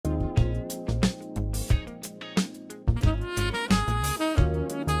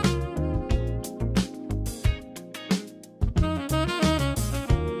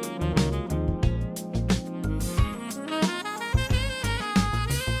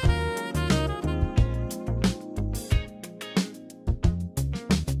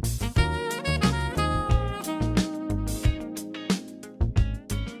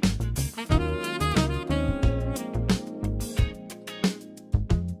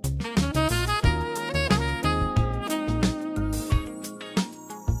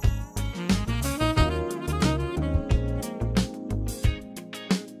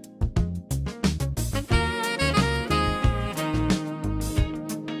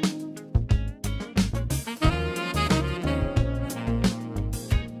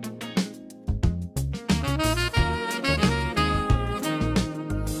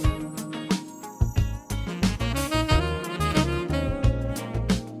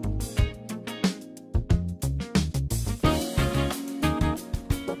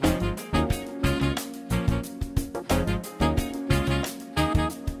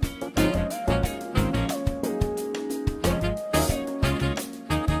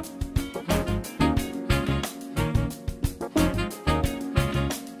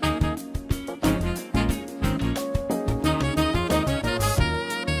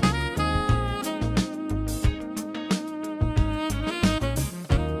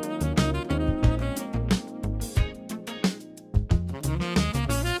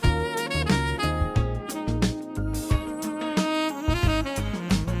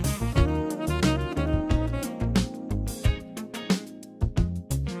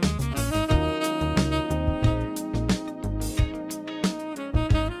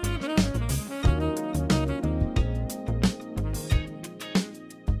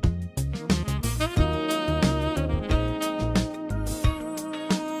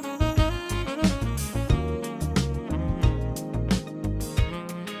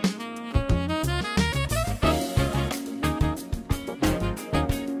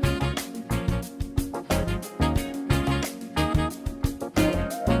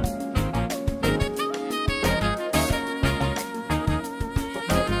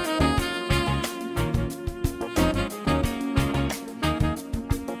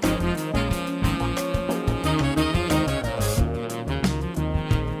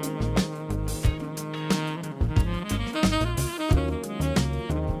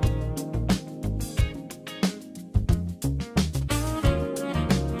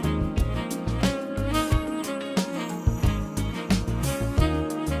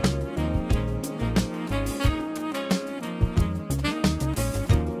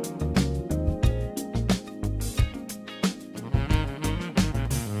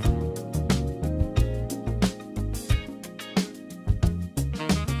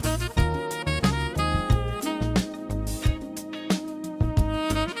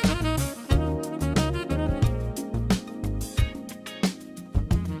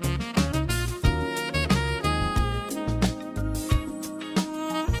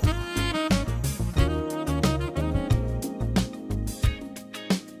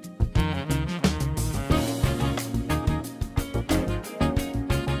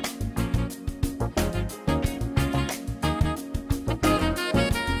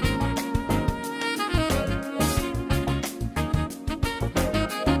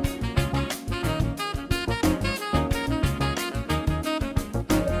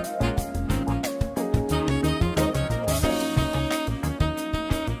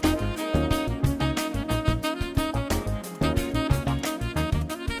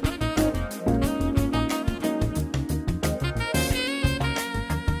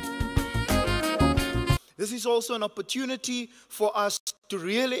is also an opportunity for us to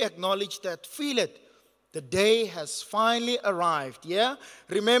really acknowledge that, feel it. The day has finally arrived, yeah?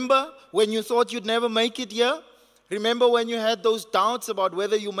 Remember when you thought you'd never make it here? Remember when you had those doubts about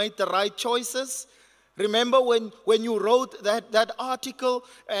whether you made the right choices? Remember when you wrote that article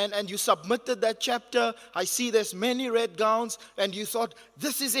and you submitted that chapter? I see there's many red gowns, and you thought,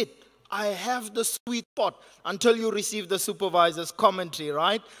 this is it. I have the sweet spot, until you received the supervisor's commentary,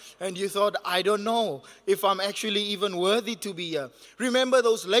 right? And you thought, I don't know if I'm actually even worthy to be here. Remember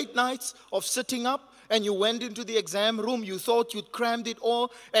those late nights of sitting up? And you went into the exam room, you thought you'd crammed it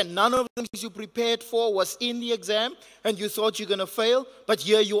all, and none of the things you prepared for was in the exam, and you thought you're going to fail, but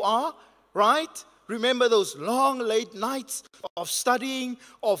here you are, right? Remember those long, late nights of studying,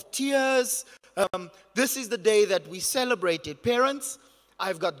 of tears. This is the day that we celebrated. Parents,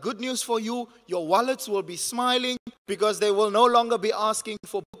 I've got good news for you. Your wallets will be smiling because they will no longer be asking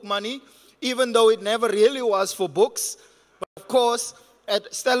for book money, even though it never really was for books. But of course,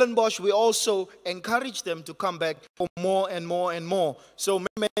 at Stellenbosch, we also encourage them to come back for more and more and more. So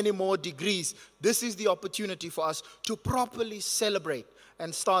many more degrees. This is the opportunity for us to properly celebrate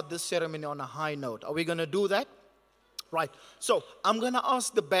and start this ceremony on a high note. Are we going to do that? Right. So I'm going to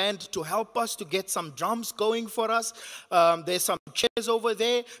ask the band to help us to get some drums going for us. There's some chairs over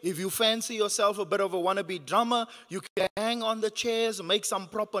there. If you fancy yourself a bit of a wannabe drummer, you can hang on the chairs, make some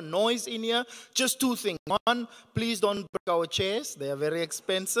proper noise in here. Just two things. One, please don't break our chairs. They are very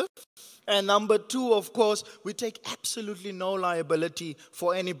expensive. And number two, of course, we take absolutely no liability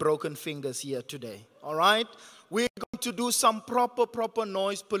for any broken fingers here today. All right? We're going to do some proper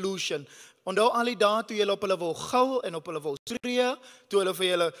noise pollution. Onthou al die dae toe julle op hulle wou gil en op hulle wou skree, toe hulle vir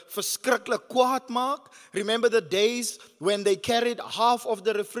julle verskriklik kwaad maak. Remember the days when they carried half of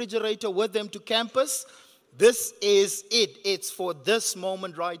the refrigerator with them to campus? This is it. It's for this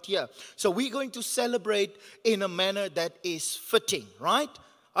moment right here. So we're going to celebrate in a manner that is fitting, right?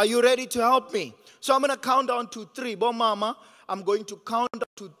 Are you ready to help me? So I'm going to count down to 3. Bo mama, I'm going to count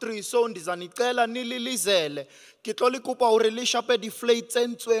down to 3. So ndizanicela nililizele. Kitlo likupa hore le shape di-flate tse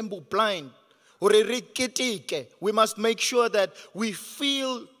ntswembu blind. Hore re keteke. We must make sure that we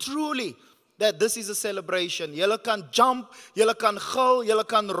feel truly that this is a celebration. Julle kan jump, julle kan gil, julle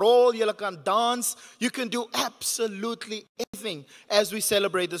kan roll, julle kan dance. You can do absolutely everything as we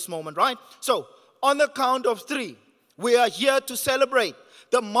celebrate this moment, right? So, on the count of 3, we are here to celebrate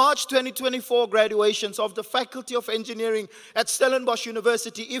the March 2024 graduations of the Faculty of Engineering at Stellenbosch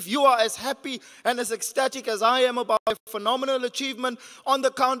University. If you are as happy and as ecstatic as I am about a phenomenal achievement, on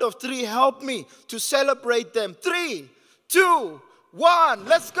the count of 3, help me to celebrate them. 3, 2, 1,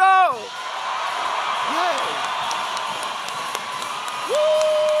 let's go! Yay! Woo!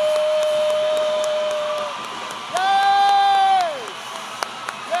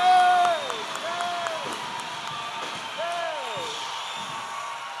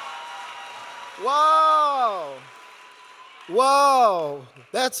 Wow. Wow.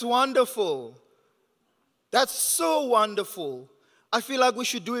 That's wonderful. That's so wonderful. I feel like we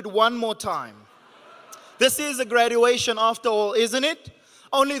should do it one more time. This is a graduation after all, isn't it?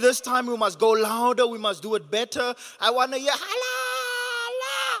 Only this time we must go louder. We must do it better. I want to hear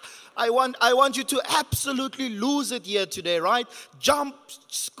I want you to absolutely lose it here today, right? Jump,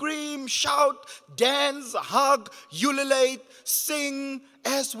 scream, shout, dance, hug, ululate, sing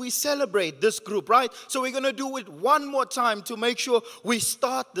as we celebrate this group, right? So we're going to do it one more time to make sure we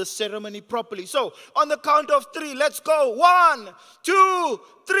start the ceremony properly. So on the count of 3, let's go. 1, 2,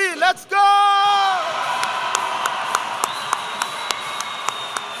 3, let's go!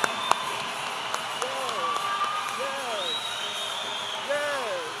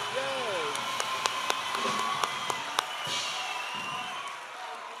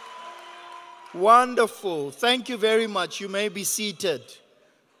 Wonderful. Thank you very much. You may be seated.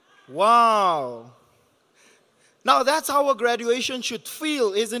 Wow. Now that's how a graduation should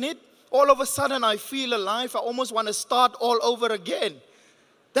feel, isn't it? All of a sudden I feel alive. I almost want to start all over again.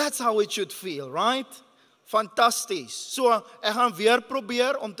 That's how it should feel, right? Fantasties. So, ek gaan weer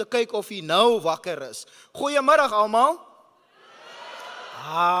probeer om te kyk of jy nou wakker is. Goeiemiddag almal.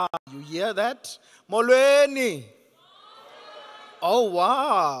 Ah, you hear that? Molweni. Oh,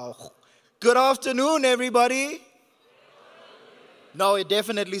 wow. Good afternoon, everybody. No, it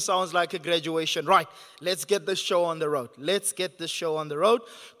definitely sounds like a graduation. Right, let's get the show on the road. Let's get the show on the road.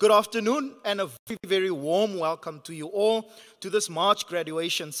 Good afternoon and a very, very warm welcome to you all to this March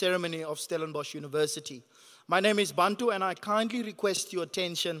graduation ceremony of Stellenbosch University. My name is Bantu and I kindly request your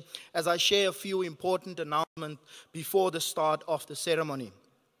attention as I share a few important announcements before the start of the ceremony.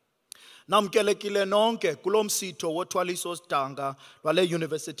 Namkelekile nonke kulomsitho wothwaliso sidanga lwale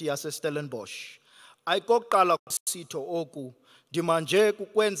University yase Stellenbosch. Ayikokuqala kusitho oku dimanje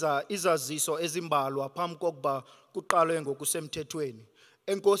kukwenza izaziso ezimbalwa phambi kokuba kuqalwe ngokusemthethweni.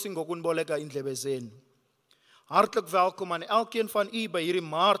 Enkosi ngokuniboleka indlebe zenu. Hartlik welkom aan elkeen van u by hierdie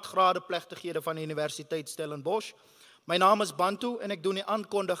maartgrade plegtighede van die Universiteit Stellenbosch. My naam is Bantu en ek doen die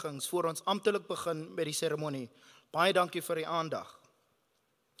aankondigings voor ons amptelik begin met die seremonie. Baie dankie vir die aandag.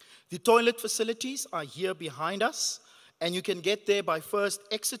 The toilet facilities are here behind us, and you can get there by first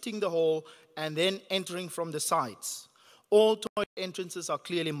exiting the hall and then entering from the sides. All toilet entrances are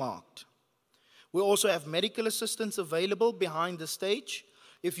clearly marked. We also have medical assistance available behind the stage.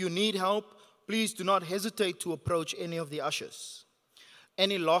 If you need help, please do not hesitate to approach any of the ushers.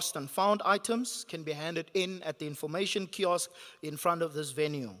 Any lost and found items can be handed in at the information kiosk in front of this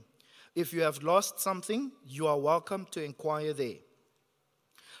venue. If you have lost something, you are welcome to inquire there.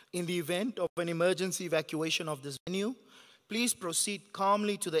 In the event of an emergency evacuation of this venue, please proceed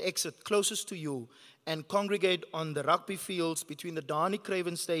calmly to the exit closest to you and congregate on the rugby fields between the Dani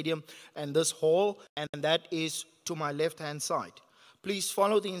Craven Stadium and this hall, and that is to my left-hand side. Please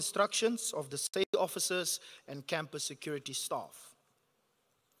follow the instructions of the safety officers and campus security staff.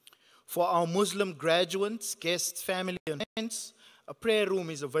 For our Muslim graduates, guests, family, and friends, a prayer room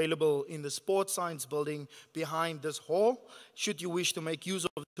is available in the sports science building behind this hall. Should you wish to make use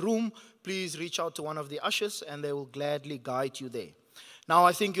of the room, please reach out to one of the ushers and they will gladly guide you there. Now,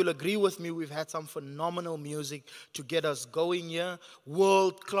 I think you'll agree with me, we've had some phenomenal music to get us going here.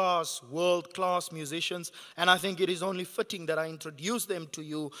 World-class musicians. And I think it is only fitting that I introduce them to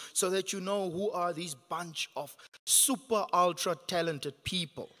you so that you know who are these bunch of super, ultra talented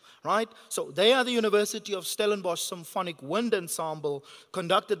people. Right? So they are the University of Stellenbosch Symphonic Wind Ensemble,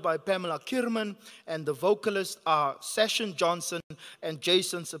 conducted by Pamela Kierman, and the vocalists are Session Johnson and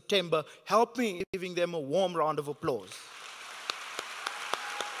Jason September. Help me in giving them a warm round of applause.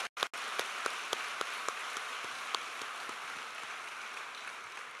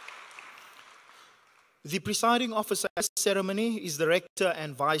 The presiding officer at the ceremony is the Rector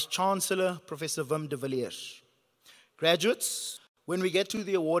and Vice Chancellor, Professor Wim de Villiers. Graduates, when we get to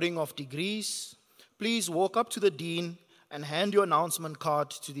the awarding of degrees, please walk up to the Dean and hand your announcement card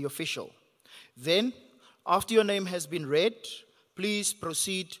to the official. Then, after your name has been read, please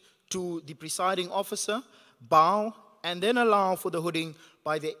proceed to the presiding officer, bow, and then allow for the hooding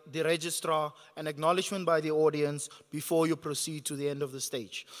by the registrar and acknowledgement by the audience before you proceed to the end of the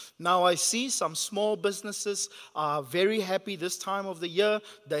stage. Now I see some small businesses are very happy this time of the year.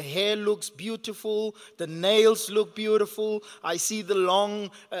 The hair looks beautiful, the nails look beautiful. I see the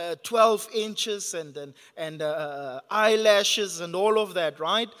long 12 inches and eyelashes and all of that,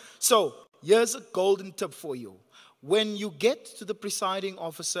 right? So here's a golden tip for you. When you get to the presiding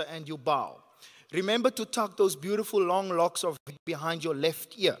officer and you bow, remember to tuck those beautiful long locks of hair behind your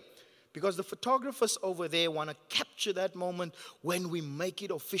left ear, because the photographers over there want to capture that moment when we make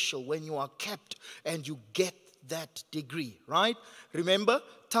it official, when you are capped and you get that degree, right? Remember,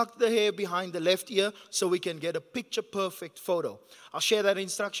 tuck the hair behind the left ear so we can get a picture-perfect photo. I'll share that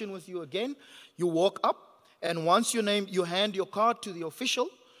instruction with you again. You walk up, and once you hand your card to the official.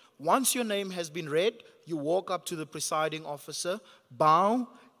 Once your name has been read, you walk up to the presiding officer, bow,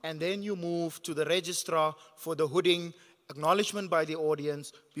 and then you move to the registrar for the hooding, acknowledgement by the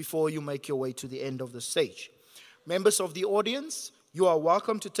audience before you make your way to the end of the stage. Members of the audience, you are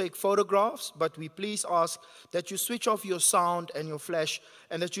welcome to take photographs, but we please ask that you switch off your sound and your flash,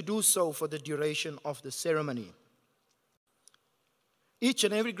 and that you do so for the duration of the ceremony. Each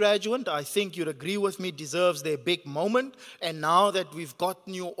and every graduate, I think you'd agree with me, deserves their big moment. And now that we've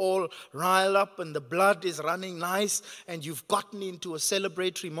gotten you all riled up and the blood is running nice and you've gotten into a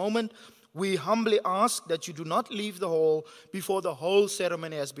celebratory moment, we humbly ask that you do not leave the hall before the whole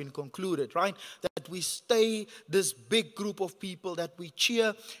ceremony has been concluded, right? That we stay this big group of people, that we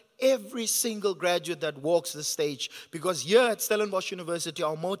cheer every single graduate that walks the stage, because here at Stellenbosch University,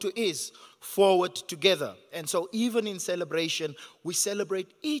 our motto is forward together. And so even in celebration, we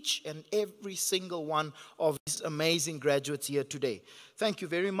celebrate each and every single one of these amazing graduates here today. Thank you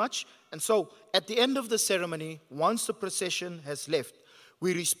very much. And so at the end of the ceremony, once the procession has left,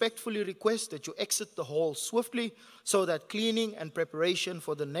 we respectfully request that you exit the hall swiftly so that cleaning and preparation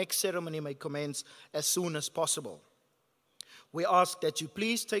for the next ceremony may commence as soon as possible. We ask that you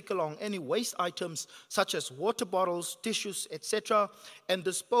please take along any waste items such as water bottles, tissues, etc., and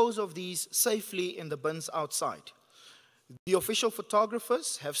dispose of these safely in the bins outside. The official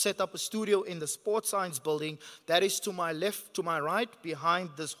photographers have set up a studio in the sports science building that is to my left, to my right, behind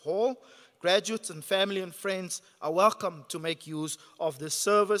this hall. Graduates and family and friends are welcome to make use of this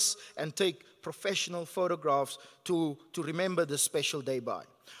service and take professional photographs to remember this special day by.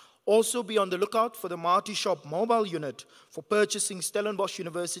 Also be on the lookout for the Marty Shop mobile unit for purchasing Stellenbosch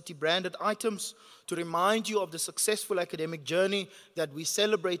University branded items to remind you of the successful academic journey that we're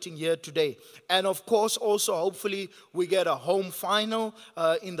celebrating here today. And of course, also hopefully we get a home final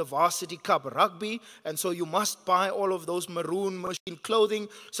in the Varsity Cup rugby. And so you must buy all of those maroon machine clothing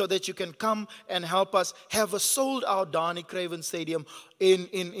so that you can come and help us have a sold out Danie Craven Stadium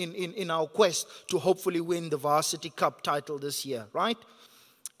in our quest to hopefully win the Varsity Cup title this year, right?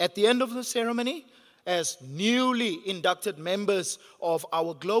 At the end of the ceremony, as newly inducted members of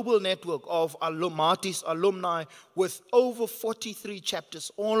our global network of Marty's alumni with over 43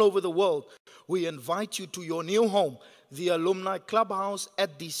 chapters all over the world, we invite you to your new home, the Alumni Clubhouse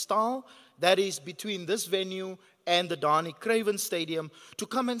at the Staal, that is between this venue and the Danie Craven Stadium, to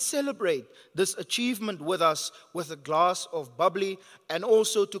come and celebrate this achievement with us with a glass of bubbly, and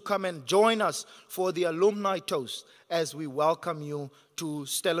also to come and join us for the alumni toast as we welcome you to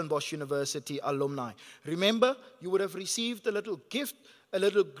Stellenbosch University alumni. Remember, you would have received a little gift, a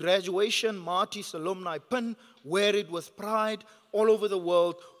little graduation Marty's alumni pin. Wear it with pride all over the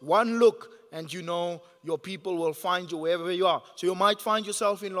world. One look and you know your people will find you wherever you are. So you might find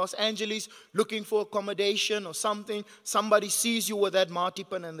yourself in Los Angeles looking for accommodation or something. Somebody sees you with that Marty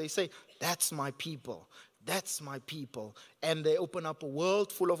pin and they say, that's my people. That's my people. And they open up a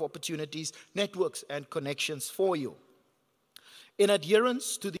world full of opportunities, networks, and connections for you. In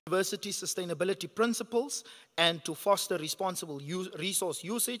adherence to the university's sustainability principles and to foster responsible resource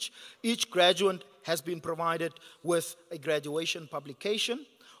usage, each graduate has been provided with a graduation publication.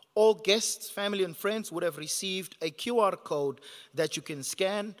 All guests, family, and friends would have received a QR code that you can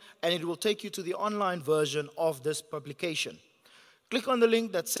scan, and it will take you to the online version of this publication. Click on the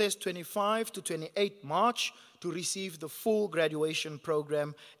link that says 25 to 28 March to receive the full graduation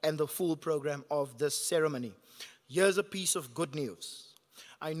program and the full program of this ceremony. Here's a piece of good news.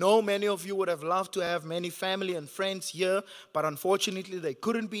 I know many of you would have loved to have many family and friends here, but unfortunately they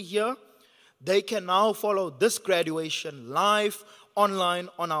couldn't be here. They can now follow this graduation live online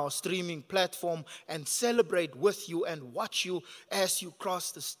on our streaming platform and celebrate with you and watch you as you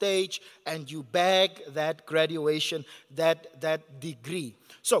cross the stage and you bag that graduation, that degree.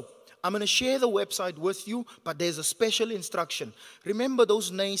 So I'm going to share the website with you, but there's a special instruction. Remember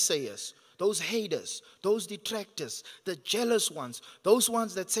those naysayers, those haters, those detractors, the jealous ones, those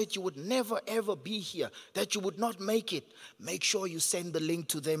ones that said you would never ever be here, that you would not make it. Make sure you send the link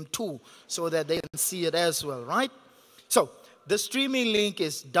to them too so that they can see it as well, right? So the streaming link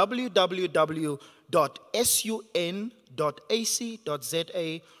is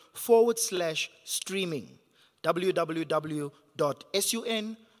www.sun.ac.za/streaming.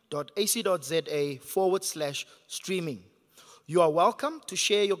 www.sun.ac.za/streaming. You are welcome to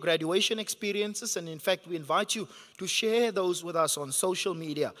share your graduation experiences, and in fact, we invite you to share those with us on social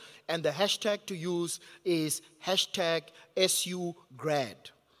media. And the hashtag to use is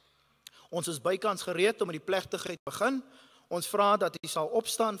 #SUGrad. Ons is bykans gereed om met die plegtigheid te begin. Ons vra dat u sal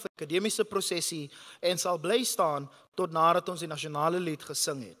opstaan vir die akademiese prosessie en sal bly staan tot nadat ons die nasionale lied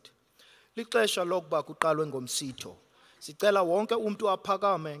gesing het. Lixesha lokuba kuqalwe ngomsitho. Sicela wonke umuntu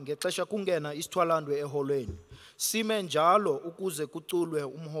aphakame ngexesha kungena isithwalandwe eholweni. Sime njalo ukuze kuculwe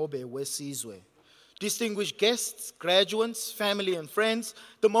umhobe wesizwe. Distinguished guests, graduates, family and friends,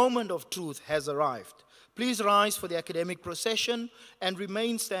 the moment of truth has arrived. Please rise for the academic procession and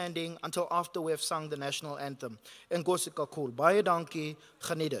remain standing until after we have sung the national anthem. Enkosi kakhulu. Baie dankie,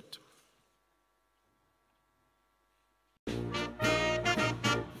 geniet dit.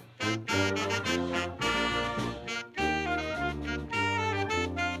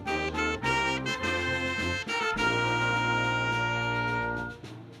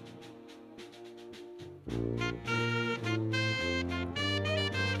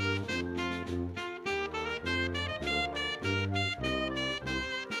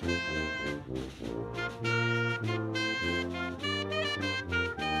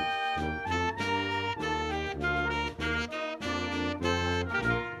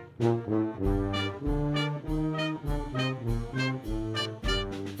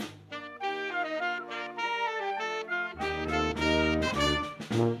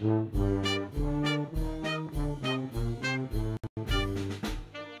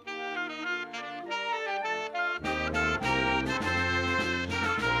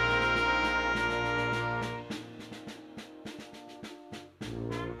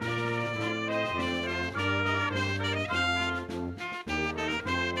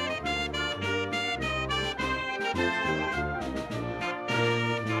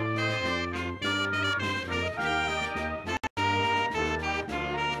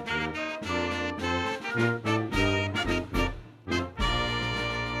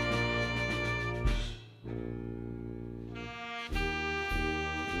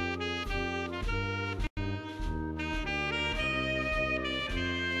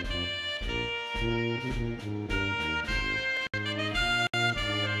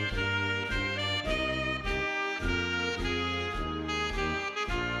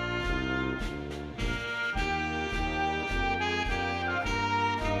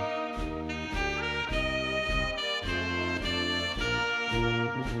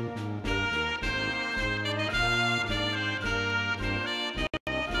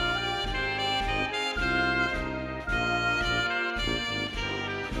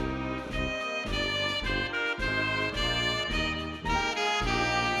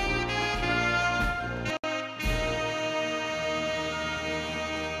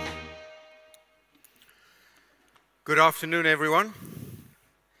 Good afternoon, everyone.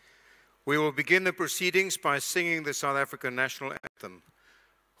 We will begin the proceedings by singing the South African National Anthem.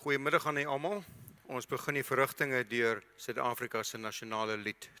 Goeiemiddag aan almal. Ons begin die verrigtinge deur Suid-Afrika se nasionale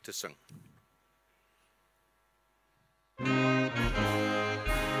lied te sing.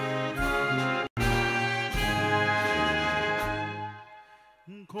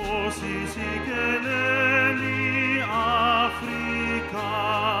 Nkosi sikeleni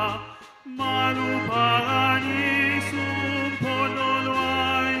Afrika, maluphakanyiswa umpondo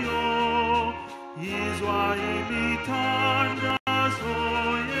lwayo, izwa imithandazo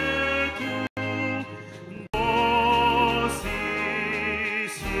yethu. Nkosi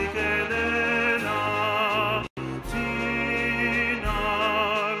sikelela thina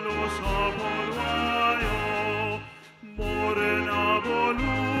lusapho lwayo, morena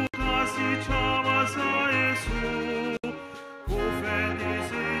boluka sitshaba sa Yesu,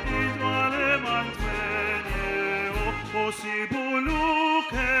 ufendisi ditwale mantwenye, o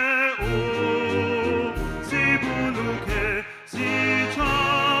sibuluke,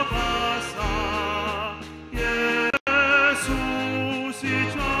 sitshaba sa Yesu,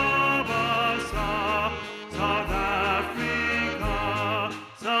 sitshaba sa South Africa,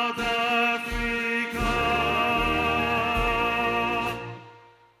 South Africa.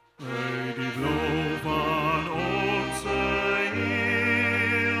 Uit die blauw van onze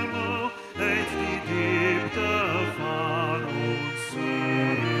hemel, uit die diepte van ons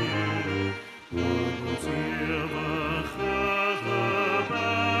ziel, op ons eeuwige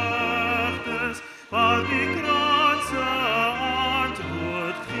gebergtes, waar die kranse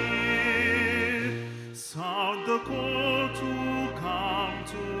antwoord geeft. Sound the call to come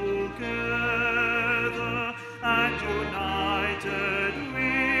together, and united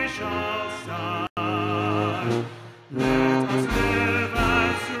we shall stand. Let us live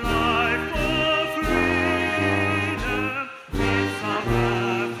and strive for freedom in South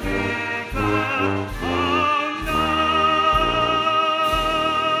Africa, our land.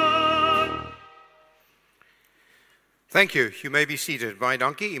 Thank you. You may be seated. Baie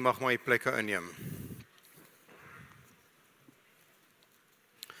dankie. U mag my plekke inneem.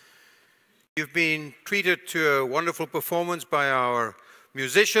 You've been treated to a wonderful performance by our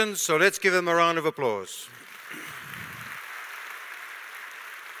musicians, so let's give them a round of applause.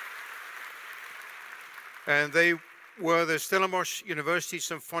 And they were the Stellenbosch University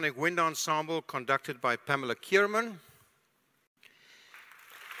Symphonic Wind Ensemble, conducted by Pamela Kierman.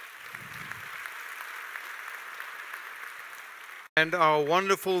 And our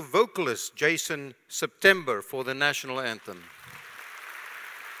wonderful vocalist, Jason September, for the national anthem.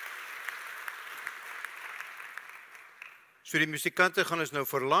 So die musikante gaan ons nou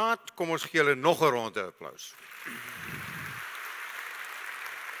verlaat. Kom ons gee hulle nog 'n ronde applaus.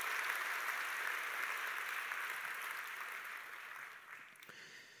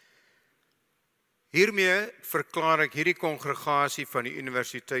 Hiermee verklaar ek hierdie kongregasie van die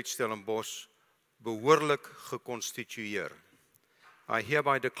Universiteit Stellenbosch behoorlik gekonstitueer. I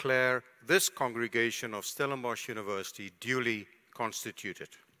hereby declare this congregation of Stellenbosch University duly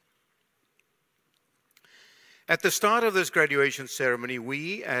constituted. At the start of this graduation ceremony,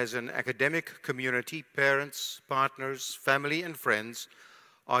 we, as an academic community, parents, partners, family, and friends,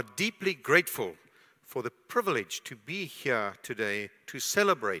 are deeply grateful for the privilege to be here today to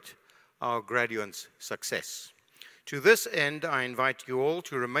celebrate our graduates' success. To this end, I invite you all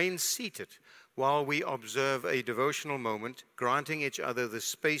to remain seated while we observe a devotional moment, granting each other the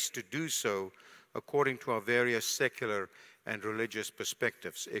space to do so according to our various secular and religious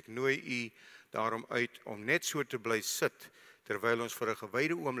perspectives. Ek nooi u daarom uit om net so te bly sit terwyl ons vir 'n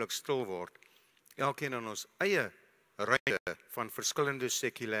gewyde oomblik stil word, elkeen in ons eie ruimte van verskillende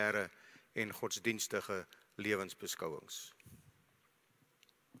sekulêre en godsdienstige lewensbeskouings.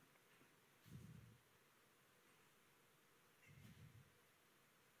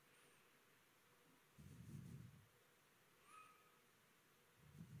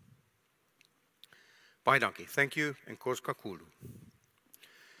 Baie dankie. Thank you, and Kos Kakulu.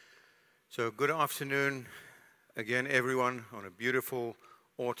 So good afternoon again, everyone, on a beautiful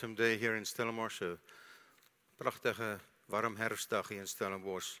autumn day here in Stellenbosch. 'n prachtige warm herfstdag hier in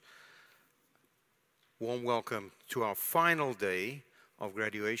Stellenbosch. Warm welcome to our final day of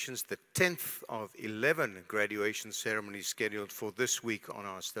graduations, the 10th of 11 graduation ceremonies scheduled for this week on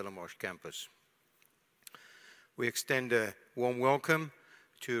our Stellenbosch campus. We extend a warm welcome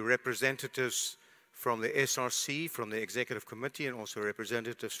to representatives from the SRC, from the Executive Committee, and also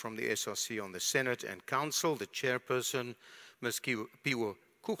representatives from the SRC on the Senate and Council, the Chairperson, Ms. Piwo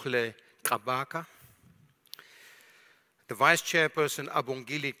Kuhle Kabaka, the Vice Chairperson,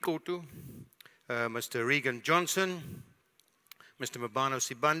 Abongile Kotu, Mr. Regan Johnson, Mr. Mabano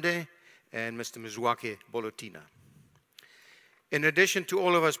Sibande, and Mr. Mzwake Bolotina. In addition to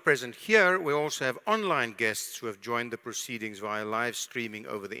all of us present here, we also have online guests who have joined the proceedings via live streaming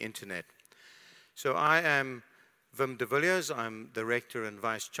over the internet. So I am Wim de Villiers. I'm the Rector and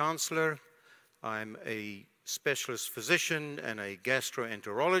Vice Chancellor. I'm a specialist physician and a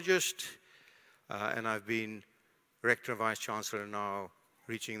gastroenterologist, and I've been Rector and Vice Chancellor now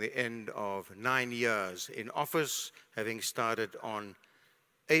reaching the end of 9 years in office, having started on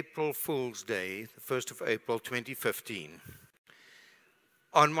April Fool's Day, the 1st of April 2015.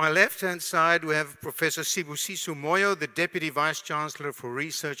 On my left-hand side, we have Professor Sibusiso Moyo, the Deputy Vice-Chancellor for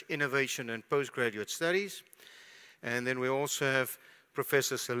Research, Innovation and Postgraduate Studies. And then we also have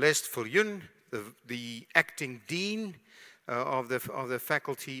Professor Celeste Viljoen, the Acting Dean of the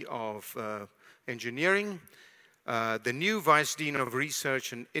Faculty of Engineering. The new Vice Dean of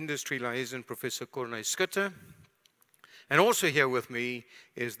Research and Industry Liaison, Professor Corné Schutte. And also here with me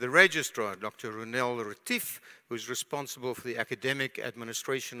is the Registrar, Dr. Ronel Retief, who is responsible for the academic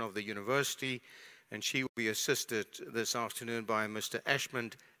administration of the university, and she will be assisted this afternoon by Mr.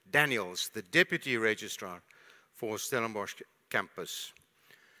 Ashmond Daniels, the Deputy Registrar for Stellenbosch campus.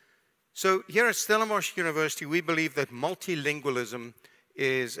 So here at Stellenbosch University, we believe that multilingualism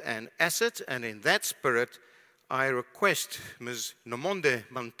is an asset, and in that spirit, I request Ms. Nomonde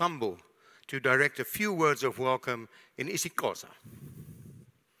Mantambo to direct a few words of welcome in isiXhosa.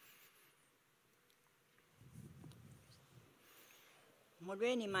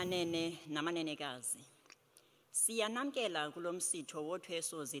 Molweni manene namanenekazi. Siyanamkela kulomsitho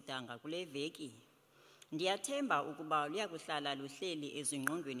wothweso zidanga kule veki. Ndiyathemba ukuba luyakuhlala luhleli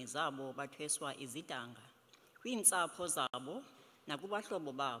ezingqondweni zabo bathweswa izidanga, kwiintsapho zabo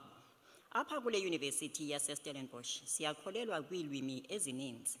nakubahlobo babo. Apha kule University yaseStellenbosch siyakholelwa kwiilwimi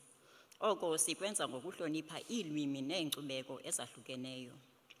ezininzi. Oko sikwenza ngokuhlonipha iilwimi neenkcubeko ezahlukeneyo.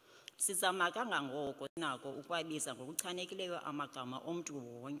 Sizama kangangoko sinako ukwabiza ngokuchanekileyo amagama omntu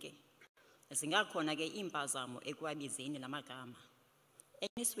wonke. Zingakhona ke iimpazamo ekuwabizeni la magama.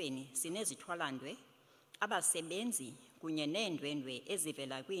 Enyisweni sinezithwalandwe, abasebenzi kunye neendwendwe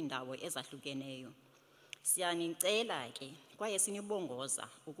ezivela kwiindawo ezahlukeneyo. Siyanicela ke kwaye sinibongoza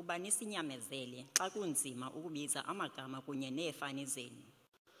ukuba nisinyamezele xa kunzima ukubiza amagama kunye neefani zenu.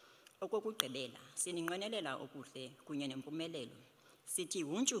 Okokugqibela, sininqwenelela okuhle kunye nempumelelo. Sithi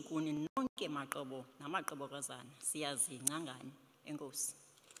uNtshukuni nonke maqobo namaqobokozana, siyazingca ngani. Enkosi.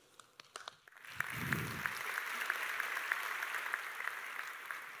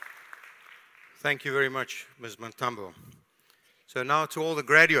 Thank you very much, Ms. Mantambo. So now to all the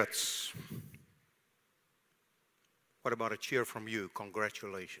graduates. What about a cheer from you?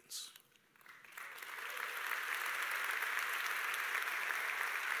 Congratulations.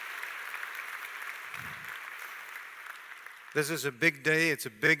 This is a big day, it's a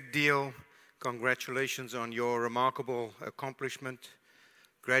big deal. Congratulations on your remarkable accomplishment.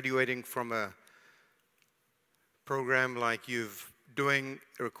 Graduating from a program like you've doing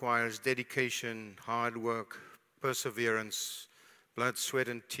requires dedication, hard work, perseverance, blood, sweat,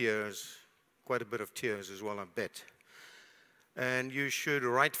 and tears. Quite a bit of tears as well, I bet. And you should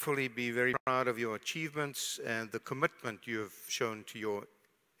rightfully be very proud of your achievements and the commitment you have shown to your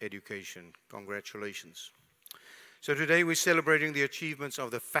education. Congratulations. So today we're celebrating the achievements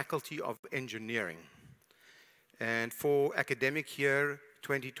of the Faculty of Engineering. And for academic year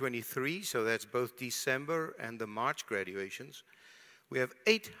 2023, so that's both December and the March graduations, we have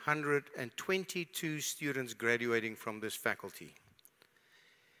 822 students graduating from this faculty.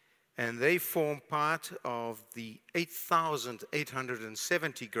 And they form part of the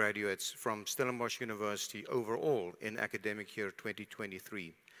 8,870 graduates from Stellenbosch University overall in academic year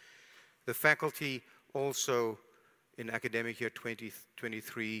 2023. The faculty also in academic year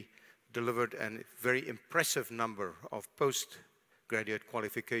 2023 delivered a very impressive number of postgraduate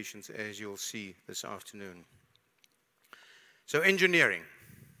qualifications, as you'll see this afternoon. So engineering.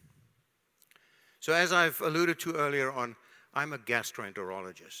 So as I've alluded to earlier on, I'm a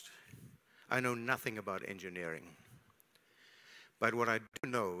gastroenterologist. I know nothing about engineering. But what I do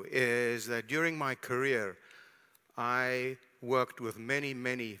know is that during my career, I worked with many,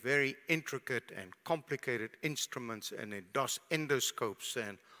 many very intricate and complicated instruments and endoscopes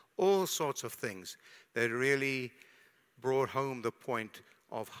and all sorts of things that really brought home the point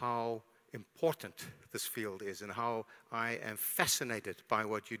of how important this field is and how I am fascinated by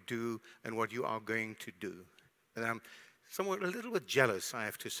what you do and what you are going to do. And I'm somewhat a little bit jealous, I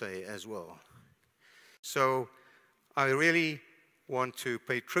have to say, as well. So I really want to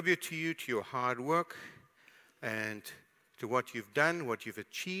pay tribute to you, to your hard work, and to what you've done, what you've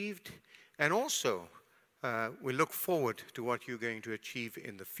achieved, and also we look forward to what you're going to achieve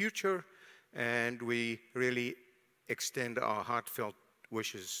in the future, and we really extend our heartfelt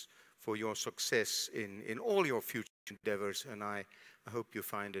wishes for your success in all your future endeavors, and I hope you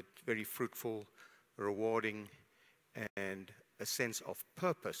find it very fruitful, rewarding, and a sense of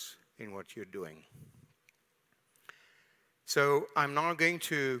purpose in what you're doing. So I'm now going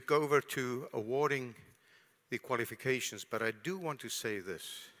to go over to awarding the qualifications, but I do want to say this.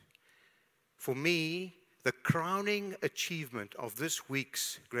 For me, the crowning achievement of this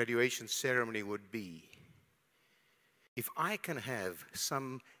week's graduation ceremony would be if I can have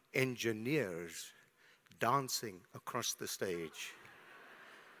some engineers dancing across the stage.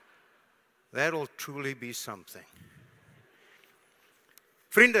 That'll truly be something.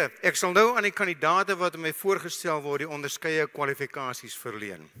 Vriende, ek sal nou aan die kandidaate wat my voorgestel word die onderskeie kwalifikasies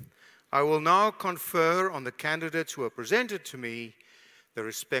verleen. I will now confer on the candidates who are presented to me the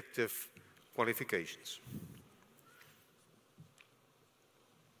respective qualifications.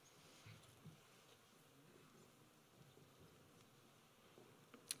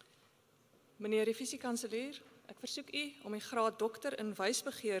 Meneer die Fisiekanselier, ek versoek u om die graad dokter in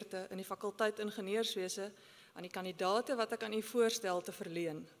wysbegeerte in die fakulteit ingenieurswese aan die kandidate wat ek aan u voorstel te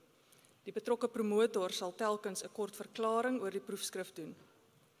verleen. Die betrokke promotor sal telkens 'n kort verklaring oor die proefskrif doen.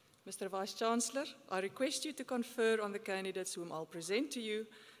 Mr. Vice-Chancellor, I request you to confer on the candidates whom I'll present to you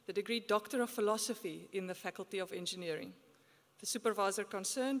the degree Doctor of Philosophy in the Faculty of Engineering. The supervisor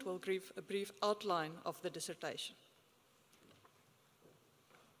concerned will give a brief outline of the dissertation.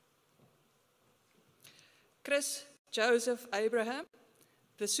 Chris Joseph Abraham,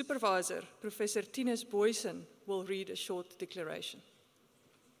 the supervisor, Professor Tinus Boyson, will read a short declaration.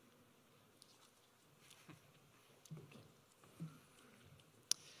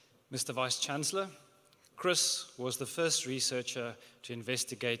 Mr. Vice-Chancellor, Chris was the first researcher to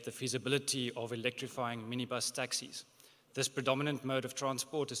investigate the feasibility of electrifying minibus taxis. This predominant mode of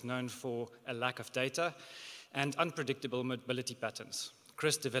transport is known for a lack of data and unpredictable mobility patterns.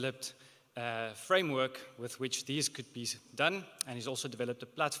 Chris developed a framework with which these could be done, and he's also developed a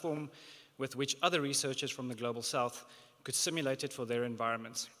platform with which other researchers from the Global South could simulate it for their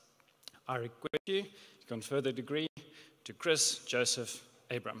environments. I request you to confer the degree to Chris Joseph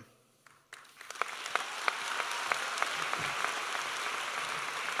Abraham.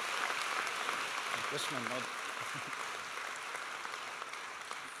 This one, not.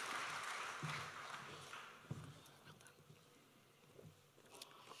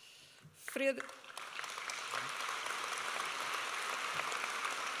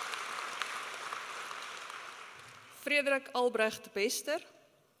 Frederik Albrecht Bester.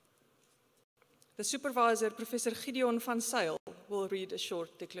 The supervisor, Professor Gideon van Zyl, will read a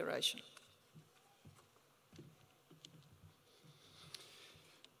short declaration.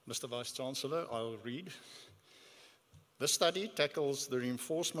 Mr. Vice-Chancellor, I'll read. This study tackles the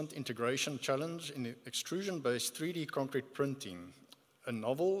reinforcement integration challenge in extrusion-based 3D concrete printing. A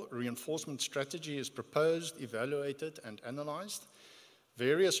novel reinforcement strategy is proposed, evaluated, and analyzed.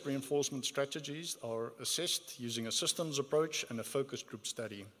 Various reinforcement strategies are assessed using a systems approach and a focus group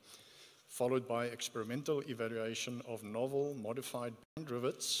study, followed by experimental evaluation of novel modified band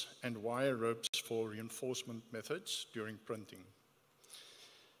rivets and wire ropes for reinforcement methods during printing.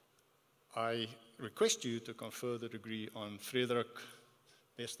 I request you to confer the degree on Frederik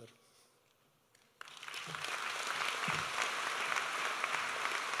Bester.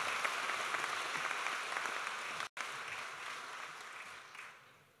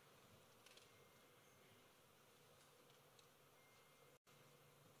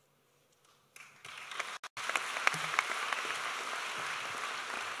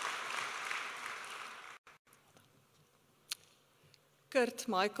 Kurt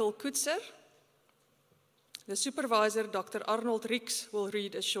Michael Koetser. The supervisor, Dr. Arnold Rix, will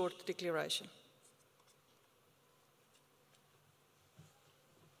read a short declaration.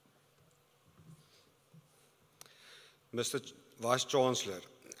 Mr. Vice-Chancellor,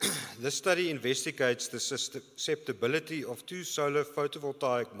 this study investigates the susceptibility of two solar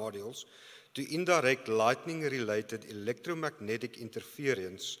photovoltaic modules to indirect lightning-related electromagnetic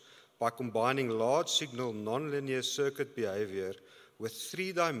interference by combining large signal nonlinear circuit behavior with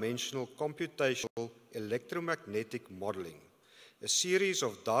three-dimensional computational electromagnetic modeling. A series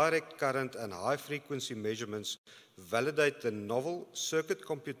of direct current and high-frequency measurements validate the novel circuit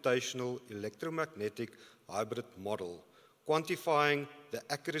computational electromagnetic hybrid model, quantifying the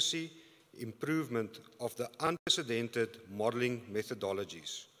accuracy improvement of the unprecedented modeling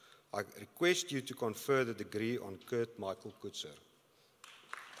methodologies. I request you to confer the degree on Kurt Michael Kutzer.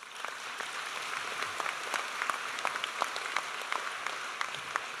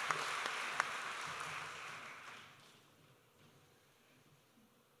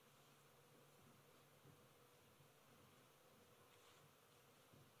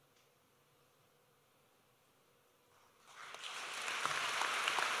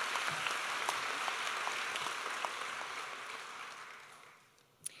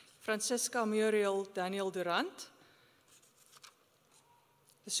 Francisca Muriel Daniel Durant.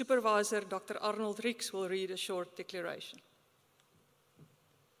 The supervisor, Dr. Arnold Rix, will read a short declaration.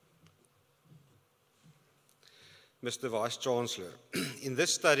 Mr. Vice-Chancellor, in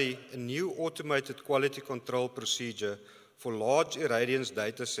this study, a new automated quality control procedure for large irradiance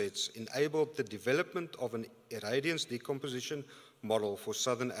datasets enabled the development of an irradiance decomposition model for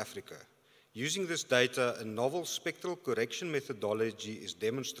Southern Africa. Using this data, a novel spectral correction methodology is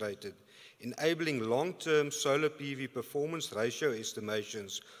demonstrated, enabling long-term solar PV performance ratio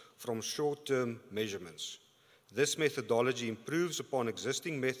estimations from short-term measurements. This methodology improves upon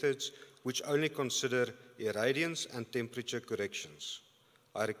existing methods which only consider irradiance and temperature corrections.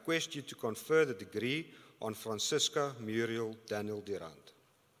 I request you to confer the degree on Francisca Muriel Daniel Durant.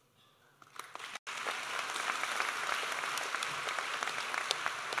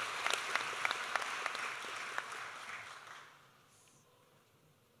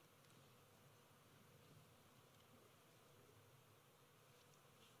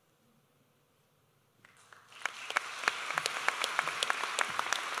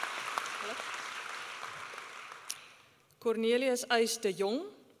 Cornelius Eys de Jong.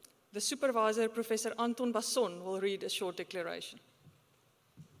 The supervisor, Professor Anton Basson, will read a short declaration.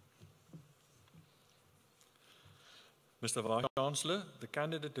 Mr. Vice-Chancellor, the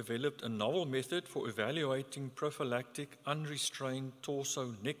candidate developed a novel method for evaluating prophylactic unrestrained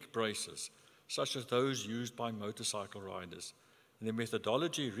torso neck braces, such as those used by motorcycle riders. The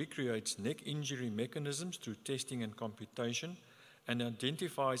methodology recreates neck injury mechanisms through testing and computation and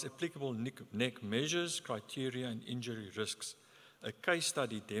identifies applicable neck measures, criteria, and injury risks. A case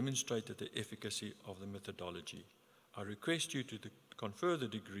study demonstrated the efficacy of the methodology. I request you to confer the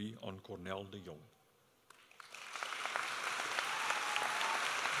degree on Cornel de Jong.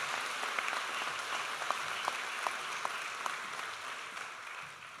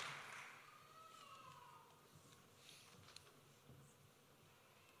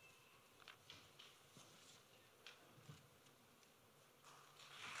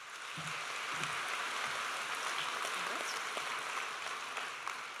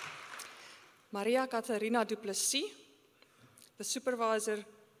 Maria Katharina du Plessis. The supervisor,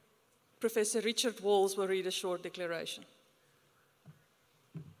 Professor Richard Walls, will read a short declaration.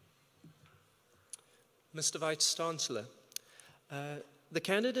 Mr. Vice-Chancellor, the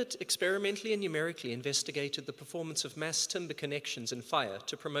candidate experimentally and numerically investigated the performance of mass timber connections in fire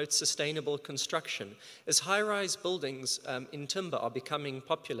to promote sustainable construction, as high-rise buildings in timber are becoming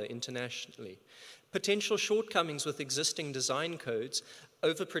popular internationally. Potential shortcomings with existing design codes,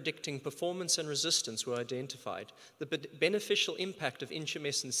 over-predicting performance and resistance, were identified. The beneficial impact of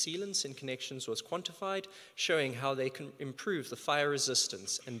intumescent sealants in connections was quantified, showing how they can improve the fire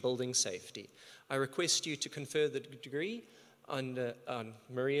resistance and building safety. I request you to confer the degree on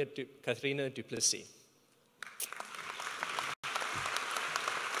Maria Katharina du Plessis.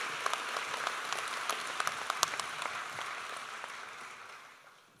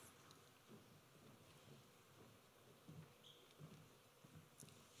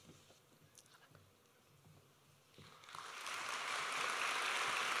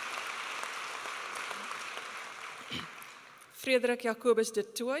 Frederik Jacobus de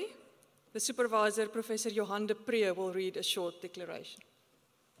Tooy. The supervisor, Professor Johan de Pre, will read a short declaration.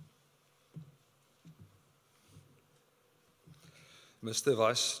 Mr.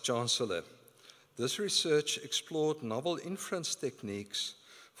 Vice-Chancellor, this research explored novel inference techniques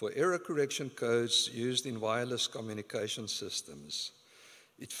for error correction codes used in wireless communication systems.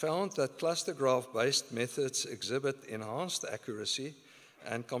 It found that cluster graph-based methods exhibit enhanced accuracy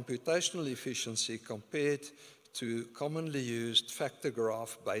and computational efficiency compared to commonly used factor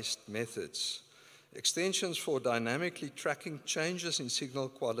graph-based methods. Extensions for dynamically tracking changes in signal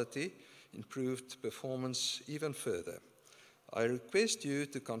quality improved performance even further. I request you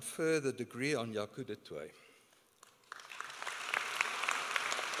to confer the degree on Jaco de Tooy.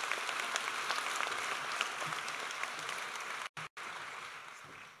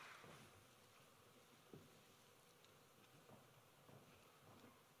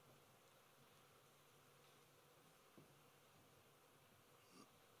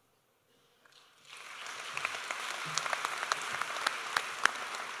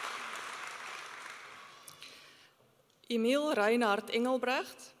 Emil Reinhard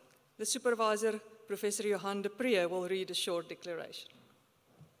Engelbrecht, the supervisor, Professor Johan de Pre, will read a short declaration.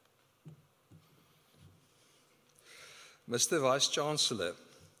 Mr. Vice-Chancellor,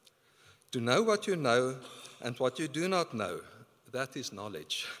 to know what you know and what you do not know, that is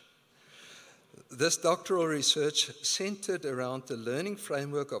knowledge. This doctoral research centered around the learning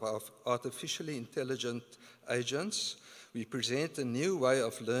framework of artificially intelligent agents. We present a new way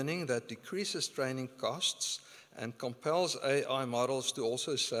of learning that decreases training costs and compels AI models to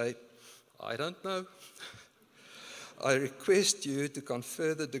also say, I don't know. I request you to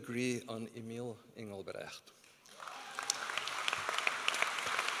confer the degree on Emil Engelbrecht.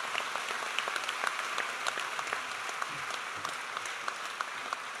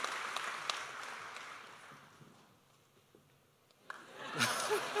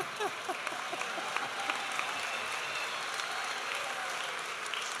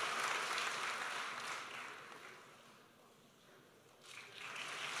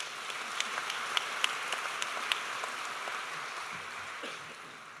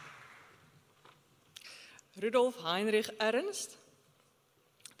 Rudolf Heinrich Ernst,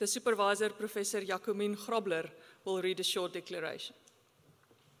 the supervisor, Professor Jacomien Grobler, will read a short declaration.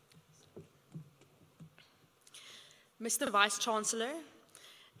 Mr. Vice-Chancellor,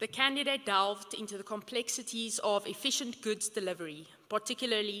 the candidate delved into the complexities of efficient goods delivery,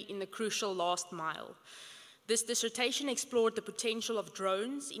 particularly in the crucial last mile. This dissertation explored the potential of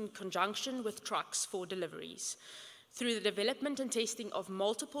drones in conjunction with trucks for deliveries. Through the development and testing of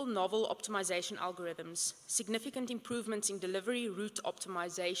multiple novel optimization algorithms, significant improvements in delivery route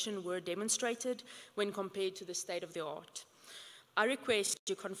optimization were demonstrated when compared to the state of the art. I request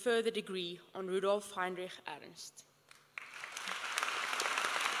you confer the degree on Rudolf Heinrich Ernst.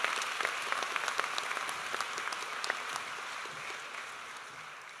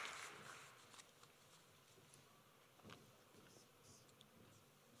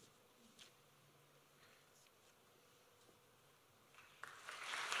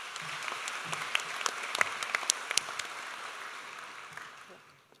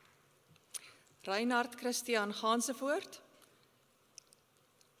 Reinhard Christian Gansevoort.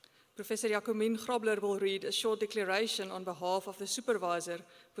 Professor Jacomien Grobler will read a short declaration on behalf of the supervisor,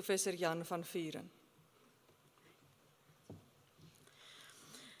 Professor Jan van Vuren.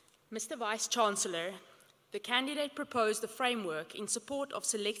 Mr. Vice-Chancellor, the candidate proposed a framework in support of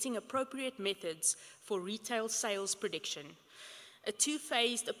selecting appropriate methods for retail sales prediction. A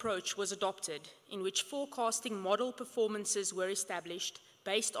two-phased approach was adopted in which forecasting model performances were established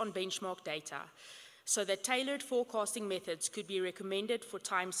based on benchmark data, so that tailored forecasting methods could be recommended for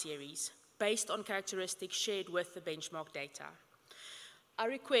time series based on characteristics shared with the benchmark data. I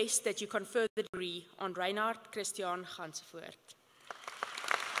request that you confer the degree on Reinhard Christian Gansevoort.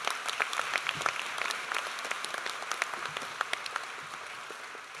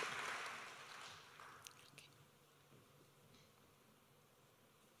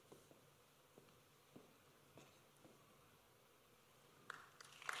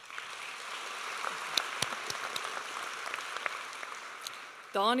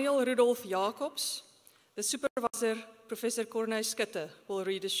 Daniel Rudolf Jacobs, the supervisor, Professor Corné Skutte, will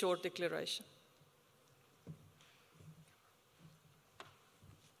read a short declaration.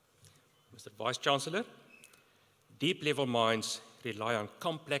 Mr. Vice-Chancellor, deep-level mines rely on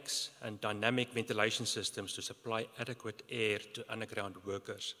complex and dynamic ventilation systems to supply adequate air to underground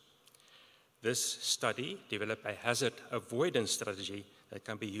workers. This study developed a hazard avoidance strategy that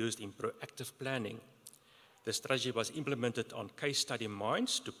can be used in proactive planning. The strategy was implemented on case study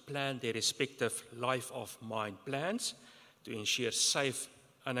mines to plan their respective life of mine plans to ensure safe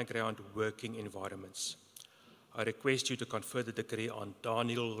underground working environments. I request you to confer the degree on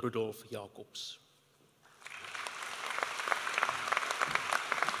Daniel Rudolf Jacobs.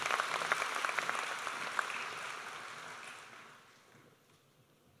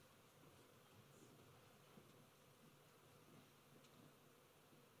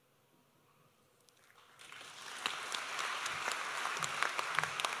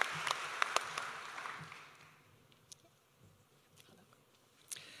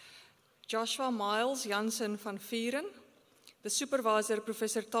 Joshua Miles Jansen van Vuren, The supervisor,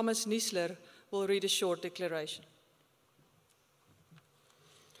 Professor Thomas Niesler, will read a short declaration.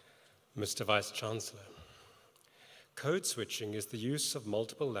 Mr. Vice-Chancellor, code switching is the use of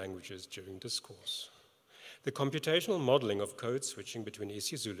multiple languages during discourse. The computational modeling of code switching between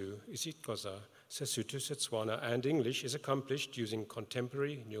isiZulu, isiXhosa, Sesotho, Setswana, and English is accomplished using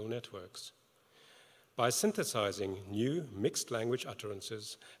contemporary neural networks. By synthesizing new mixed language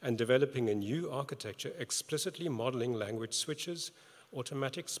utterances and developing a new architecture explicitly modeling language switches,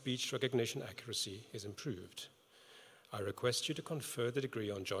 automatic speech recognition accuracy is improved. I request you to confer the degree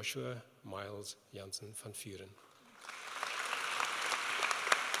on Joshua Miles Jansen van Vuren.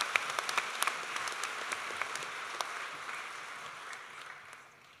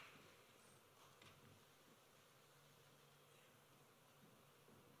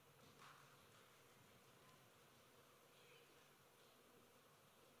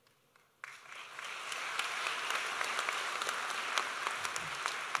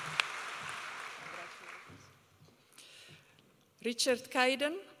 Richard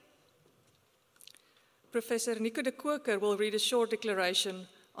Kayden. Professor Nico de Koker will read a short declaration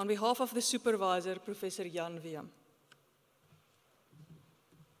on behalf of the supervisor, Professor Jan Wiem.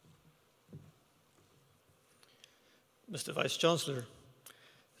 Mr. Vice-Chancellor,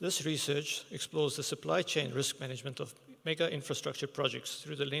 this research explores the supply chain risk management of mega infrastructure projects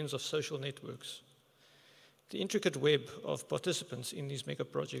through the lens of social networks. The intricate web of participants in these mega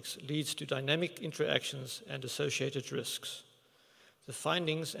projects leads to dynamic interactions and associated risks. The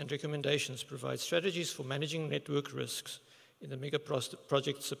findings and recommendations provide strategies for managing network risks in the mega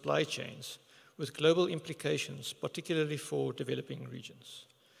project supply chains with global implications, particularly for developing regions.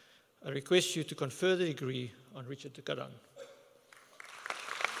 I request you to confer the degree on Richard de Karang.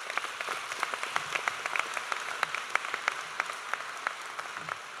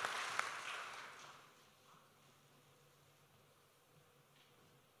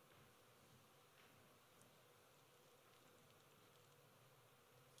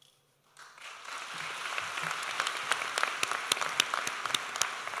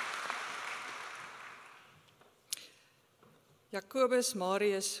 Jacobus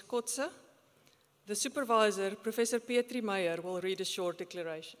Marius Kotze. The supervisor, Professor Petri Meyer, will read a short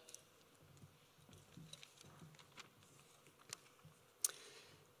declaration.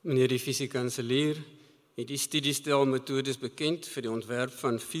 Meneer die fisiekanselier, het die studiestelmetodes bekend vir die ontwerp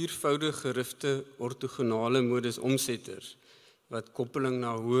van viervoudig gerifte ortogonale modus omsetters, wat koppeling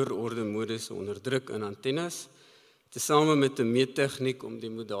na hoër orde modus onderdruk in antennes, tesame met 'n meettegniek om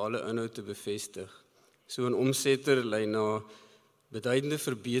die modale inhoud te bevestig. So 'n omsetter lei na beduidende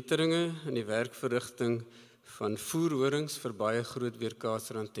verbeteringe in die werkverrigting van voerhorings vir baie groot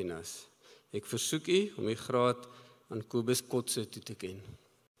weerkaatser antennes. Ek versoek u om die graad aan Kobus Kotze toe te ken.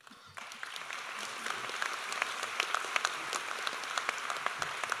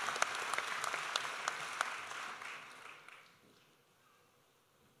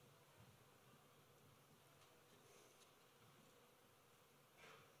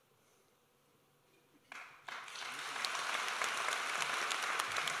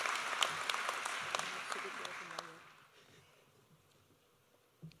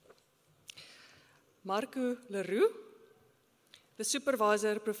 Marco Leroux. The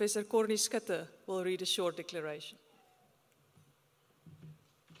supervisor, Professor Corny Skutte, will read a short declaration.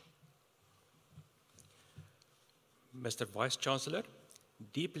 Mr. Vice-Chancellor,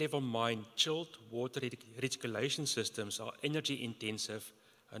 deep-level mine chilled water recirculation systems are energy-intensive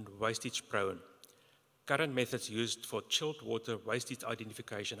and wastage-prone. Current methods used for chilled water wastage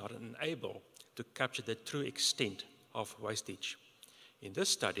identification are unable to capture the true extent of wastage. In this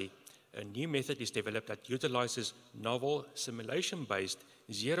study, a new method is developed that utilizes novel simulation-based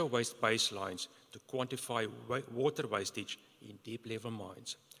zero-waste baselines to quantify water wastage in deep-level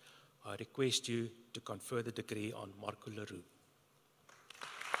mines. I request you to confer the degree on Marco Leroux.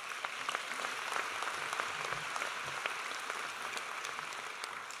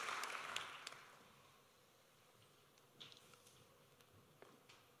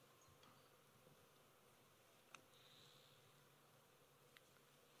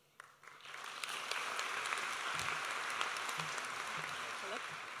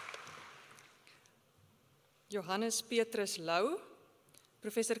 Johannes Petrus Lau.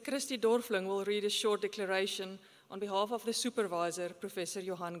 Professor Christy Dorfling will read a short declaration on behalf of the supervisor, Professor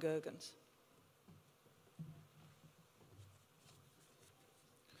Johan Gergens.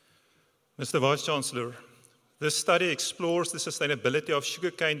 Mr. Vice-Chancellor, this study explores the sustainability of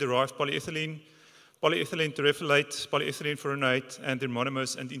sugarcane-derived polyethylene, polyethylene terephthalate, polyethylene furanate, and their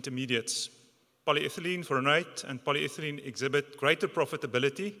monomers and intermediates. Polyethylene furanate and polyethylene exhibit greater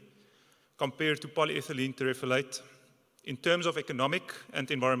profitability compared to polyethylene terephthalate. In terms of economic and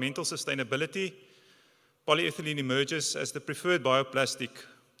environmental sustainability, polyethylene emerges as the preferred bioplastic,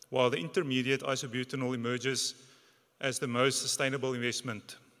 while the intermediate isobutanol emerges as the most sustainable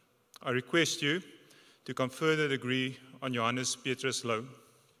investment. I request you to confer the degree on Johannes Petrus Louw.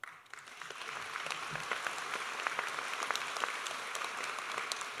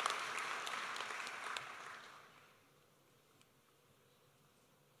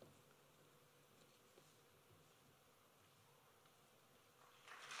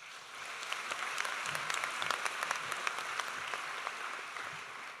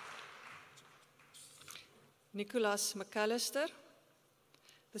 Nicholas McAllister.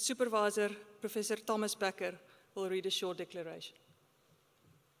 The supervisor, Professor Thomas Becker, will read a short declaration.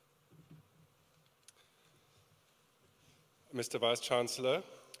 Mr. Vice-Chancellor,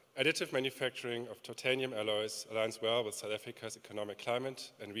 additive manufacturing of titanium alloys aligns well with South Africa's economic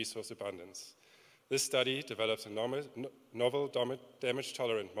climate and resource abundance. This study develops a novel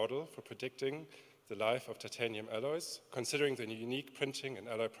damage-tolerant model for predicting the life of titanium alloys, considering the unique printing and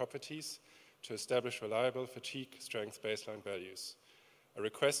alloy properties to establish reliable fatigue strength baseline values. I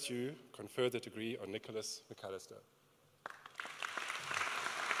request you confer the degree on Nicholas McAllister.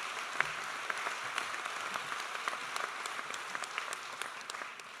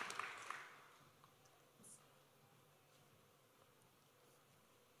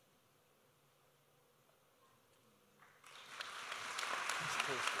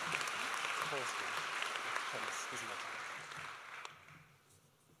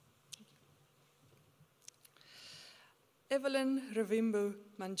 Evelyn Revimbo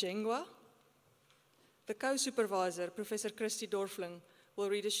Manjengwa. The co-supervisor, Professor Christy Dorfling, will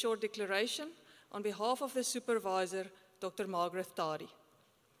read a short declaration on behalf of the supervisor, Dr. Margaret Tadi.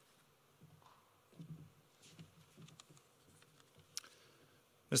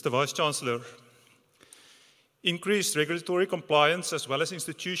 Mr. Vice-Chancellor, increased regulatory compliance as well as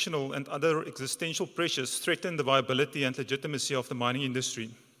institutional and other existential pressures threaten the viability and legitimacy of the mining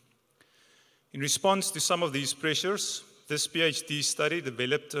industry. In response to some of these pressures, this PhD study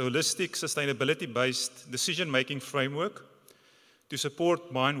developed a holistic, sustainability-based decision-making framework to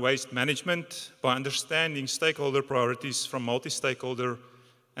support mine waste management by understanding stakeholder priorities from multi-stakeholder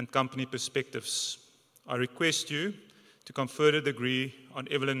and company perspectives. I request you to confer a degree on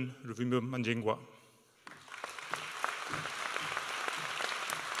Evelyn Ruvimbo Manjengwa.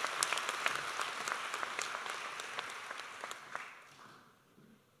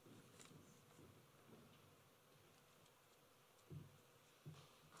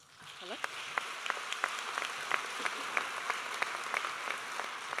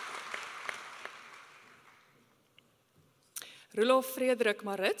 Rudolf Frederik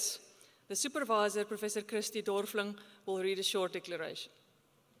Maritz. The supervisor, Professor Christy Dorfling, will read a short declaration.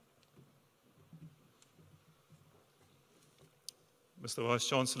 Mr.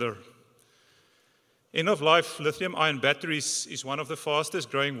 Vice-Chancellor, end-of-life lithium-ion batteries is one of the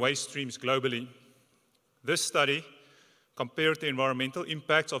fastest growing waste streams globally. This study compared the environmental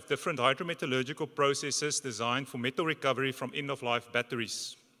impacts of different hydrometallurgical processes designed for metal recovery from end-of-life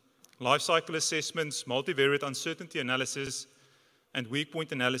batteries. Life cycle assessments, multivariate uncertainty analysis, and weak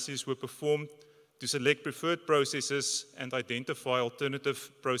point analysis were performed to select preferred processes and identify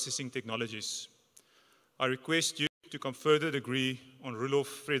alternative processing technologies. I request you to confer the degree on Rudolf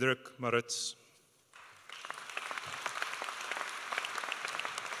Frederik Maritz.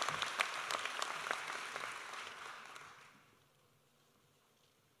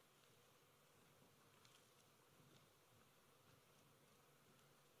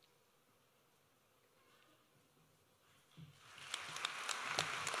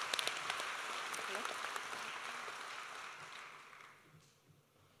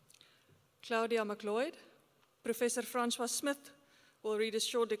 Claudia McLeod. Professor Francois Smith will read a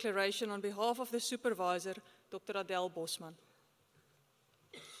short declaration on behalf of the supervisor, Dr. Adele Bosman.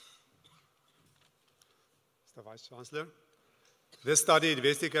 Mr. Vice-Chancellor, this study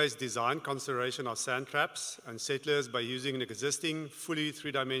investigates design consideration of sand traps and settlers by using an existing fully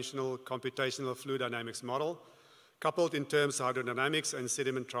three-dimensional computational fluid dynamics model, coupled in terms of hydrodynamics and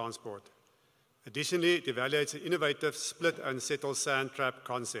sediment transport. Additionally, it evaluates an innovative split and settle sand trap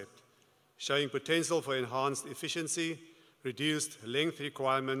concept, showing potential for enhanced efficiency, reduced length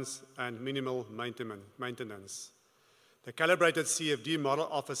requirements, and minimal maintenance. The calibrated CFD model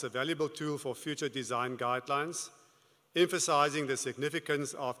offers a valuable tool for future design guidelines, emphasizing the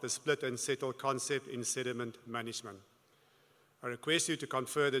significance of the split and settle concept in sediment management. I request you to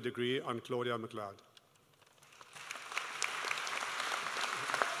confer the degree on Claudia McLeod.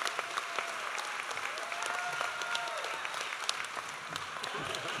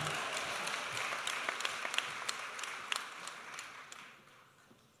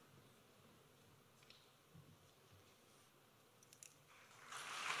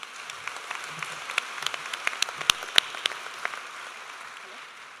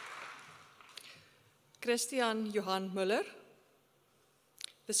 Christian Johan Muller.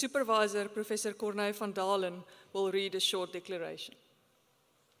 The supervisor, Professor Corneille van Dalen, will read a short declaration.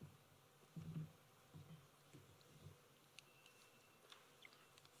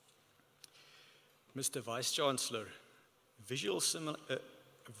 Mr. Vice-Chancellor, visual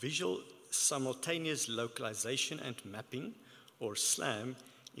simultaneous localization and mapping, or SLAM,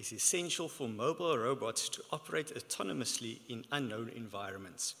 is essential for mobile robots to operate autonomously in unknown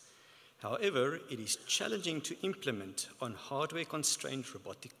environments. However, it is challenging to implement on hardware-constrained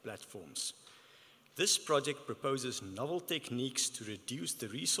robotic platforms. This project proposes novel techniques to reduce the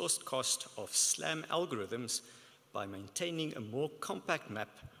resource cost of SLAM algorithms by maintaining a more compact map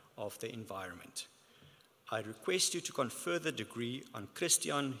of the environment. I request you to confer the degree on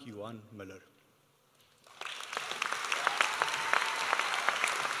Christian Johan Muller.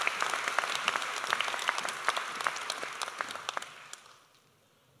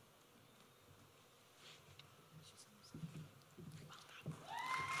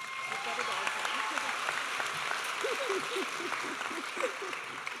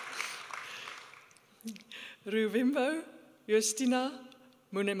 Ruvimbo Justina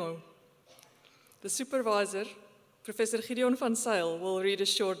Munemo. The supervisor, Professor Gideon van Zyl, will read a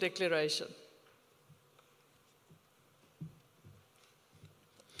short declaration.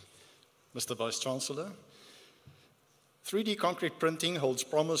 Mr. Vice-Chancellor, 3D concrete printing holds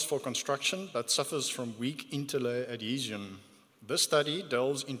promise for construction but suffers from weak interlay adhesion. This study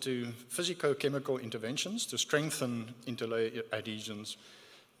delves into physico-chemical interventions to strengthen interlay adhesions.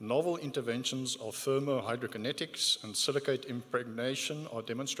 Novel interventions of thermohydrokinetics and silicate impregnation are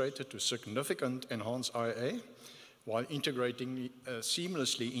demonstrated to significantly enhance IA while integrating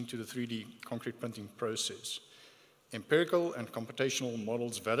seamlessly into the 3D concrete printing process. Empirical and computational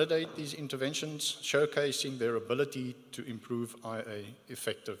models validate these interventions, showcasing their ability to improve IA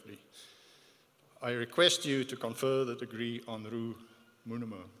effectively. I request you to confer the degree on Ru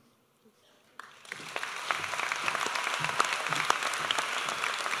Munemo.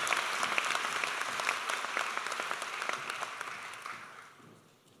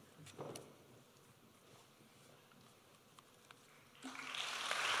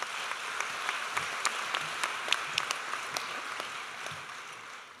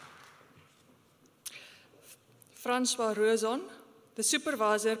 Francois Roson, the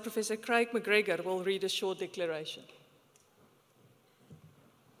supervisor, Professor Craig McGregor, will read a short declaration.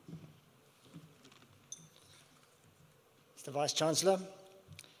 Mr. Vice-Chancellor,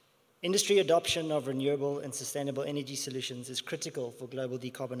 industry adoption of renewable and sustainable energy solutions is critical for global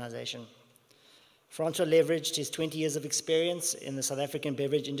decarbonization. Francois leveraged his 20 years of experience in the South African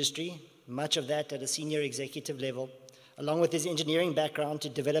beverage industry, much of that at a senior executive level, along with his engineering background, to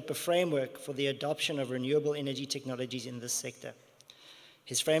develop a framework for the adoption of renewable energy technologies in this sector.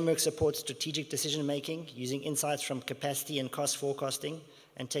 His framework supports strategic decision-making using insights from capacity and cost forecasting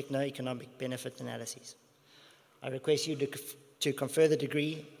and techno-economic benefit analyses. I request you to confer the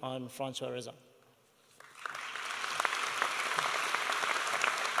degree on Francois Roson.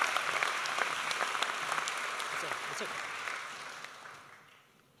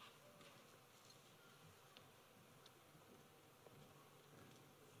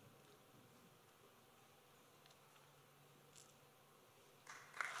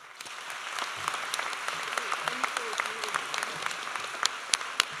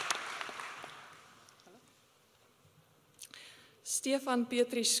 Stefan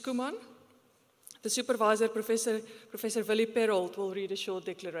Petri Skuman, the supervisor, Professor Willie Perold, will read a short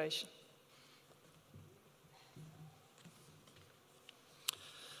declaration.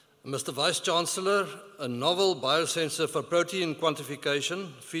 Mr. Vice-Chancellor, a novel biosensor for protein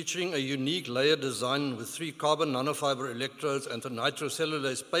quantification featuring a unique layer design with 3 carbon nanofiber electrodes and a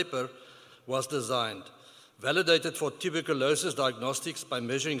nitrocellulose paper was designed. Validated for tuberculosis diagnostics by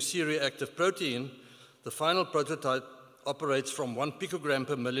measuring C-reactive protein, the final prototype operates from 1 picogram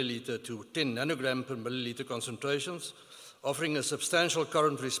per milliliter to 10 nanogram per milliliter concentrations, offering a substantial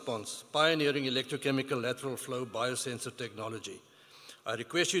current response, pioneering electrochemical lateral flow biosensor technology. I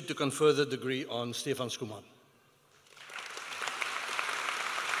request you to confer the degree on Stefan Skuman.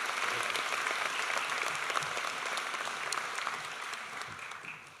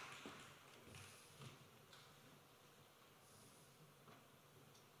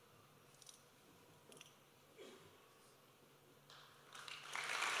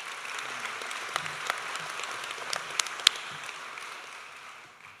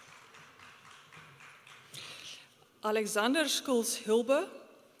 Alexander Schulz-Hilbe,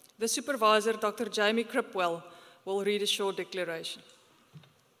 the supervisor, Dr. Jamie Cripwell, will read a short declaration.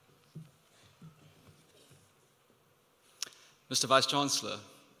 Mr. Vice-Chancellor,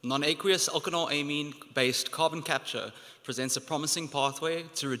 Non-aqueous alkylamine-based carbon capture presents a promising pathway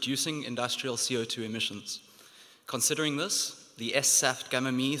to reducing industrial CO2 emissions. Considering this, the SSAFT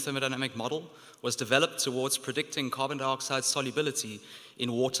gamma-me thermodynamic model was developed towards predicting carbon dioxide solubility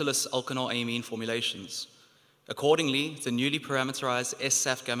in waterless alkylamine formulations. Accordingly, the newly parameterized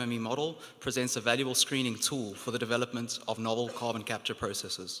SSAFT gamma-me model presents a valuable screening tool for the development of novel carbon capture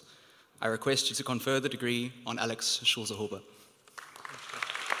processes. I request you to confer the degree on Alex Schulze-Huber.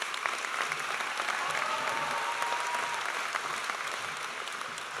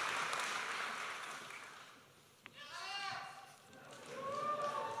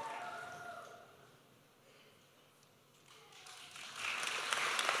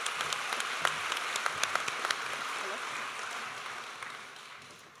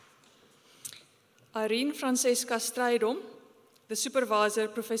 Irene Francesca Strydom, the supervisor,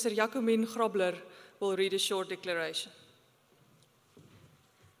 Professor Jacomien Grobler, will read a short declaration.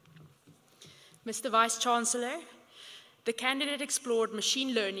 Mr. Vice-Chancellor, the candidate explored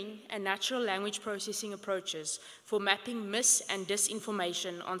machine learning and natural language processing approaches for mapping mis- and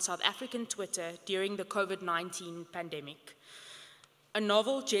disinformation on South African Twitter during the COVID-19 pandemic. A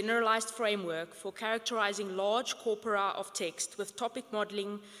novel generalized framework for characterizing large corpora of text with topic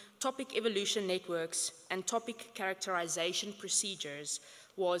modeling, topic evolution networks, and topic characterization procedures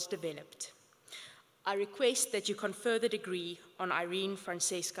was developed. I request that you confer the degree on Irene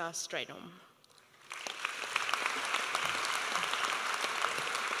Francesca Strydom.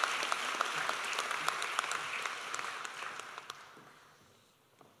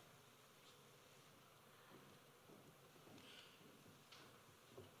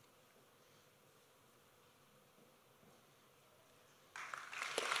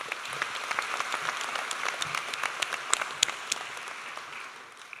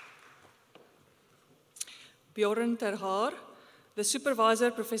 Bjorn ter Haar, the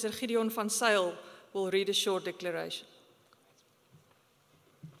supervisor, Professor Gideon van Zyl, will read a short declaration.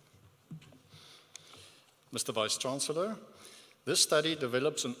 Mr. Vice-Chancellor, this study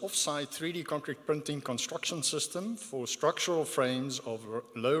develops an off-site 3D concrete printing construction system for structural frames of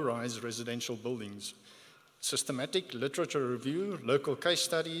low-rise residential buildings. Systematic literature review, local case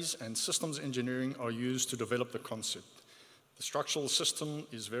studies, and systems engineering are used to develop the concept. The structural system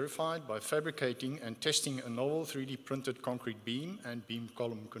is verified by fabricating and testing a novel 3D printed concrete beam and beam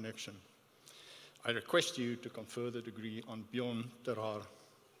column connection. I request you to confer the degree on Bjorn ter Haar.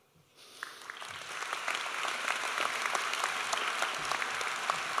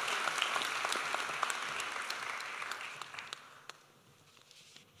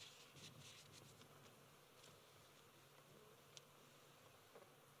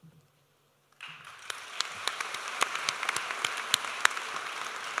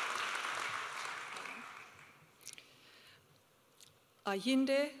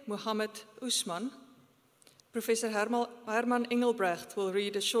 Ayinde Mohammed Usman, Professor Herman Engelbrecht will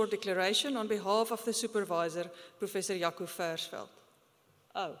read a short declaration on behalf of the supervisor, Professor Jaco Versveld.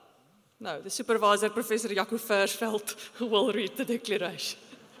 Oh, no, the supervisor, Professor Jaco Versveld, will read the declaration.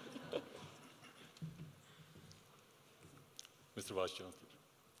 Mr. Vice-Chancellor,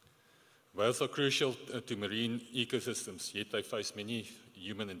 whales are crucial to marine ecosystems, yet they face many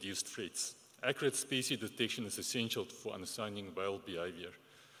human-induced threats. Accurate species detection is essential for understanding whale behavior.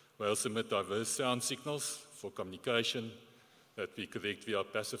 Whales emit diverse sound signals for communication that we collect via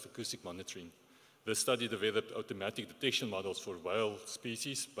passive acoustic monitoring. This study developed automatic detection models for whale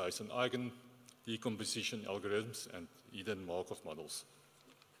species based on eigen decomposition algorithms and Eden Markov models.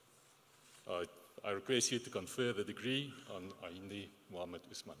 I request you to confer the degree on Ayinde Mohammed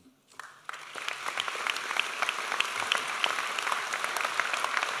Usman.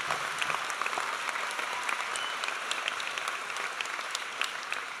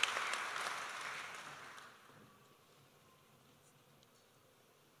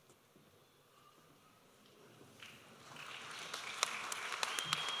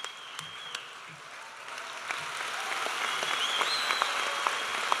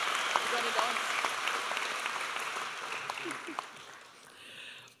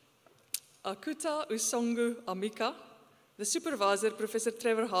 Akuta Usongu Amika, the supervisor, Professor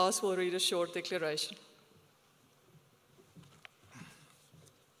Trevor Haas, will read a short declaration.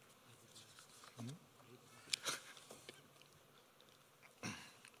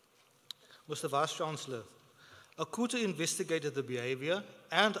 Mr. Vice-Chancellor, Akuta investigated the behavior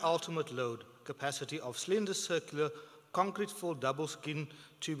and ultimate load capacity of slender circular concrete-filled double-skin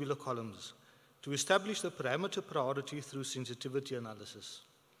tubular columns to establish the parameter priority through sensitivity analysis.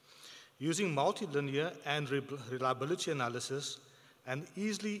 Using multilinear and reliability analysis, an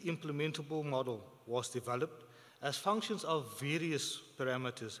easily implementable model was developed as functions of various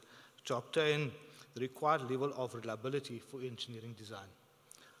parameters to obtain the required level of reliability for engineering design.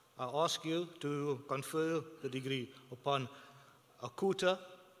 I ask you to confer the degree upon Akuta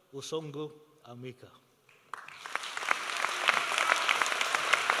Usongo Amika.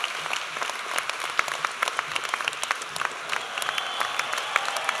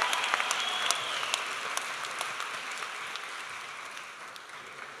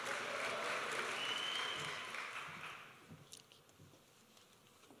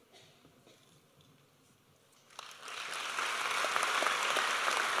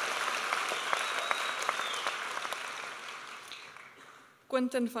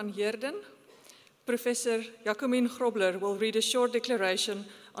 Quentin van Heerden. Professor Jacomien Grobler will read a short declaration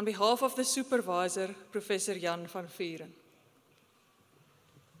on behalf of the supervisor, Professor Jan van Vuuren.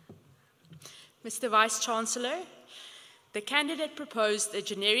 Mr. Vice-Chancellor, the candidate proposed a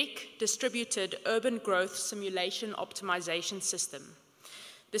generic, distributed urban growth simulation optimization system.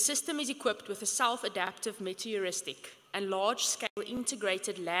 The system is equipped with a self-adaptive meteoristic and large-scale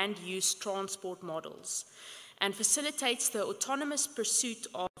integrated land use transport models, and facilitates the autonomous pursuit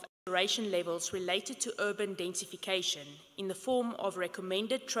of acceleration levels related to urban densification in the form of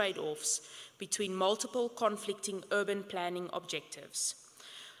recommended trade-offs between multiple conflicting urban planning objectives.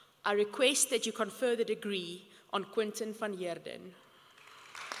 I request that you confer the degree on Quentin van Heerden.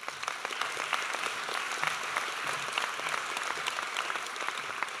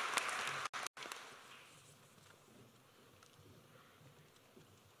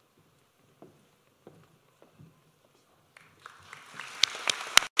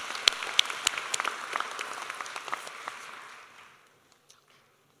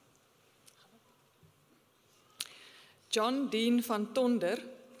 John Dean van Tonder,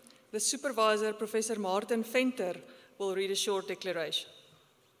 the supervisor, Professor Martin Venter, will read a short declaration.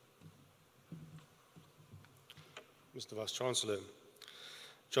 Mr. Vice-Chancellor,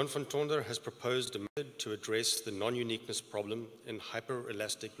 John van Tonder has proposed a method to address the non-uniqueness problem in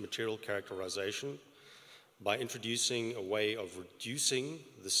hyperelastic material characterization by introducing a way of reducing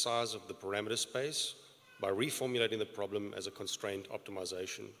the size of the parameter space by reformulating the problem as a constraint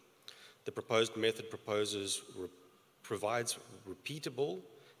optimization. The proposed method provides repeatable,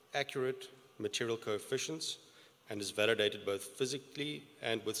 accurate material coefficients and is validated both physically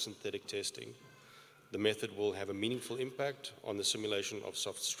and with synthetic testing. The method will have a meaningful impact on the simulation of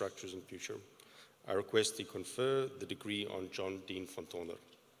soft structures in future. I request you confer the degree on John Dean van Tonder.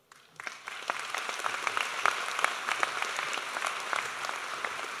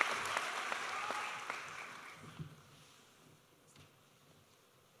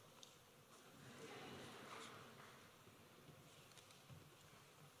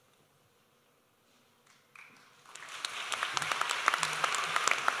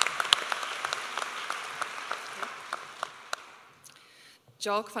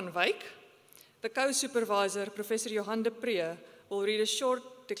 Jacques van Wyk, the co-supervisor, Professor Johan de Pre, will read a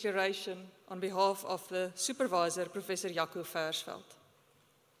short declaration on behalf of the supervisor, Professor Jaco Versveld.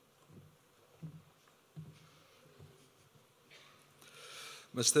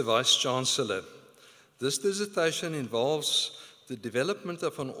 Mr. Vice-Chancellor, this dissertation involves the development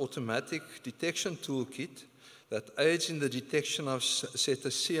of an automatic detection toolkit that aids in the detection of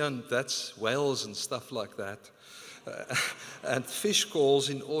cetacean, that's whales and stuff like that, and fish calls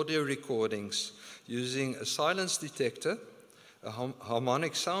in audio recordings using a silence detector, a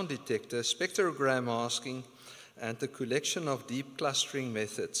harmonic sound detector, spectrogram masking, and a collection of deep clustering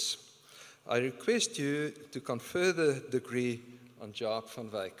methods. I request you to confer the degree on Jacques van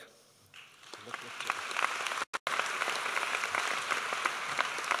Wyk.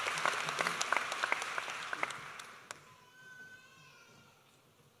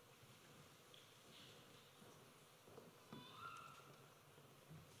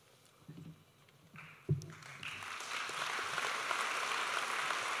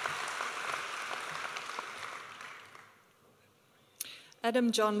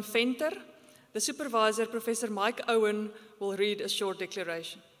 Adam John Venter, the supervisor, Professor Mike Owen, will read a short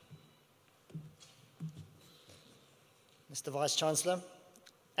declaration. Mr. Vice-Chancellor,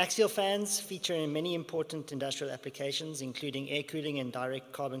 axial fans feature in many important industrial applications, including air cooling and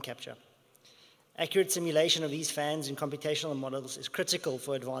direct carbon capture. Accurate simulation of these fans in computational models is critical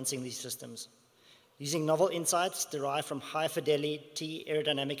for advancing these systems. Using novel insights derived from high-fidelity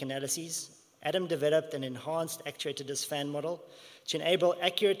aerodynamic analyses, Adam developed an enhanced actuated fan model to enable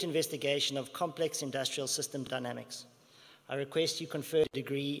accurate investigation of complex industrial system dynamics. I request you confer a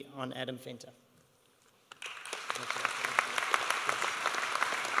degree on Adam Venter.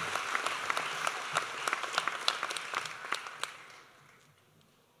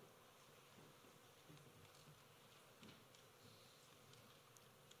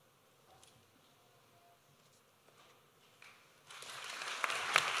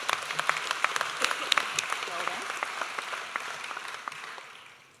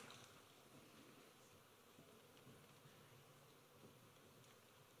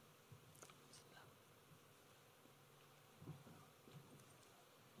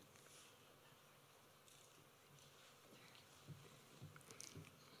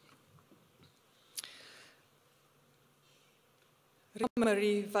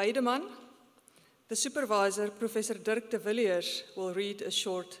 Marie Weideman. The supervisor, Professor Dirk de Villiers, will read a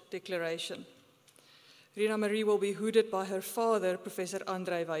short declaration. Rina Marie will be hooded by her father, Professor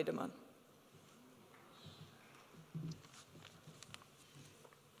André Weideman.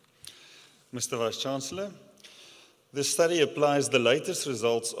 Mr. Vice-Chancellor, this study applies the latest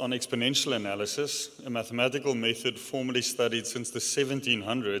results on exponential analysis, a mathematical method formerly studied since the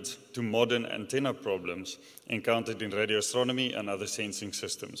 1700s, to modern antenna problems encountered in radio astronomy and other sensing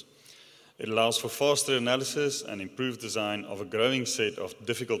systems. It allows for faster analysis and improved design of a growing set of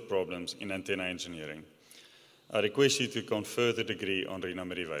difficult problems in antenna engineering. I request you to confer the degree on Rina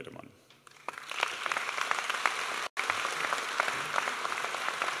Marie Weideman.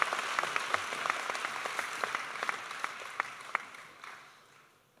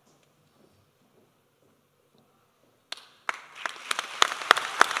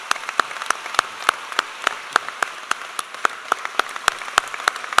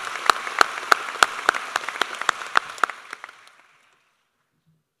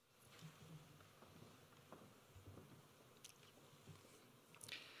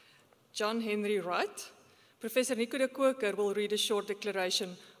 John Henry Wright. Professor Nico de Koker will read a short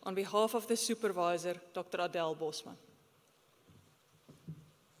declaration on behalf of the supervisor, Dr. Adele Bosman.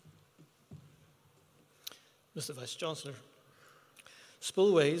 Mr. Vice-Chancellor,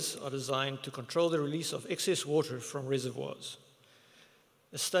 spillways are designed to control the release of excess water from reservoirs.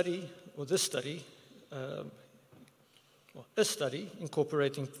 A study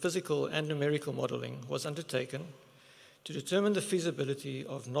incorporating physical and numerical modeling was undertaken to determine the feasibility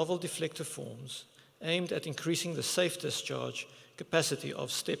of novel deflector forms aimed at increasing the safe discharge capacity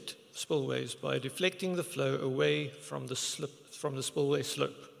of stepped spillways by deflecting the flow away from the spillway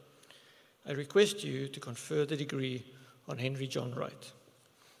slope. I request you to confer the degree on Henry John Wright.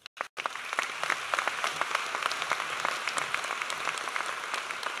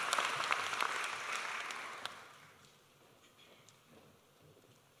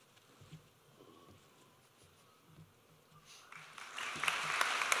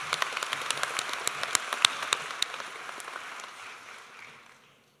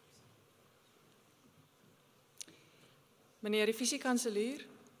 Meneer die Fisiekanselier,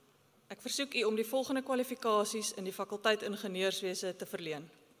 ek versoek u om die volgende kwalifikasies in die fakulteit ingenieurswese te verleen.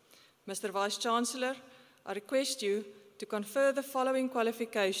 Mr. Vice-Chancellor, I request you to confer the following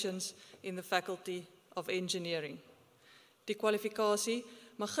qualifications in the Faculty of Engineering. Die kwalifikasie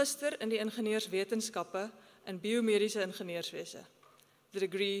Magister in die Ingenieurswetenskappe en Biomediese Ingenieurswese. The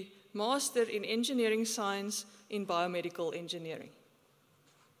degree Master in Engineering Science in Biomedical Engineering.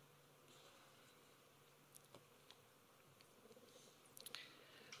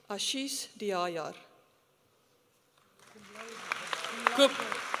 Ashish Diayar.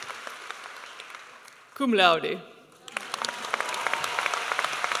 Cum laude.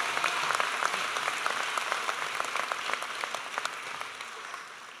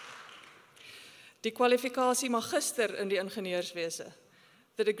 Die kwalifikasie Magister in die Ingenieurswese.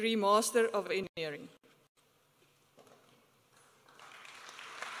 The degree Master of Engineering.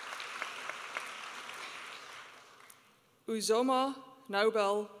 Uzoma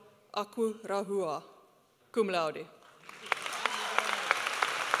Nobel Aku Rahua, cum laude.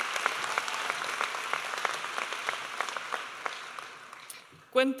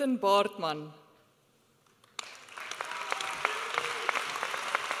 Quentin Baartman.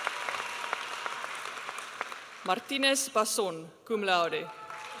 Martinez Basson, cum laude.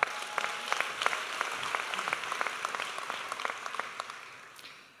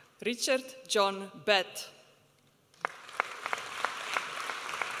 Richard John Batt.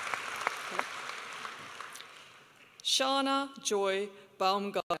 Shana Joy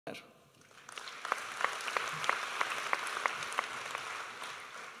Baumgartner.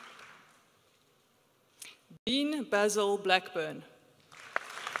 Dean Basil Blackburn.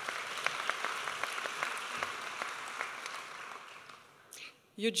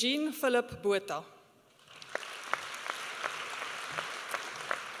 Eugene Philip Botha.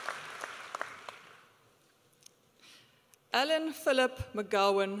 Alan Philip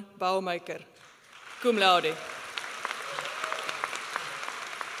McGowan Bouwmaker, cum laude.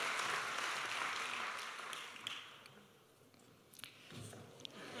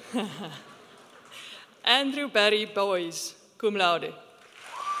 Andrew Barry Boys, cum laude.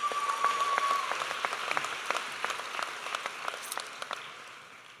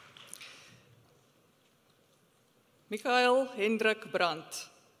 Michael Hendrik Brandt.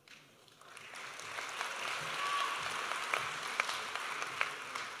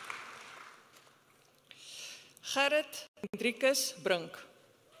 Gerrit Hendrikus Brink.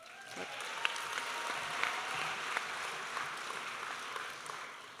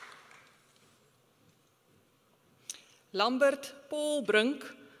 Lambert Paul Brink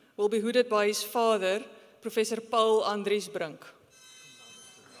will be hooded by his father, Professor Paul Andries Brink.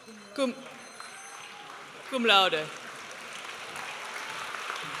 Cum laude.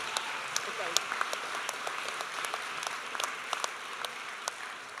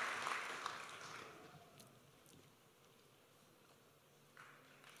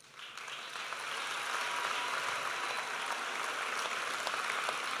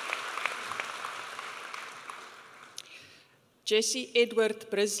 Jesse Edward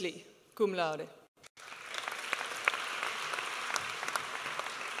Brisley, cum laude.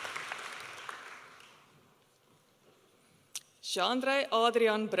 Jean-André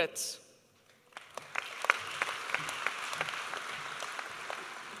Adrian Brits.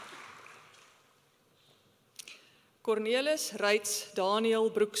 Cornelis Reitz Daniel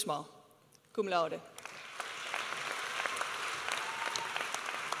Broeksma, cum laude.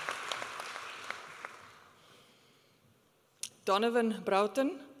 Donovan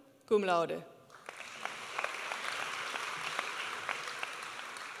Broughton, cum laude.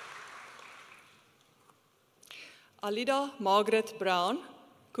 Alida Margaret Brown,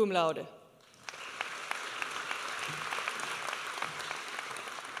 cum laude.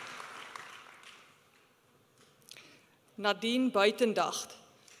 Nadine Buitendacht,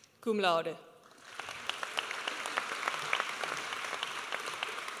 cum laude.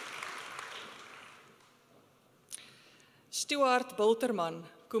 Stuart Bulterman,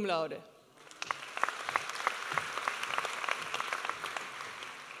 cum laude.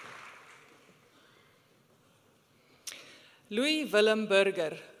 Louis Willem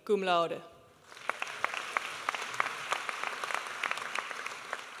Burger, cum laude.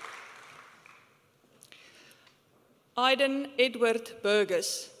 Aiden Edward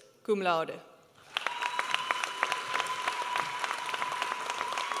Burgess, cum laude.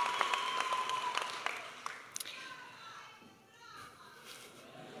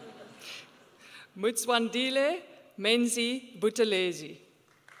 Mutswandile Menzi Buthelezi.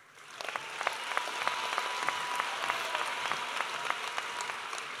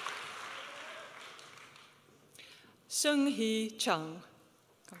 Sung Hee Chang.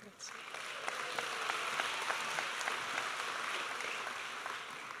 Congrats.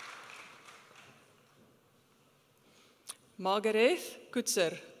 Margaret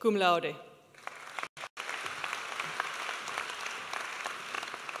Kutzer, cum laude.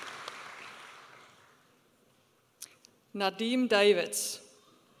 Nadim Davids.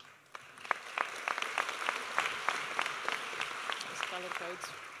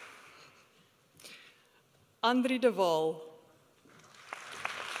 Andri de Waal.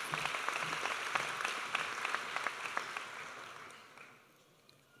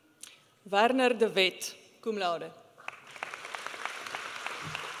 Werner de Wet, cum laude.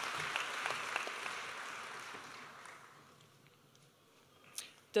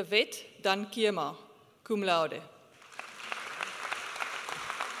 De Wet Dankema, cum laude.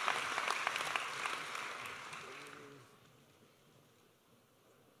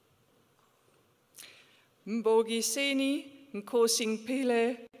 Mbogiseni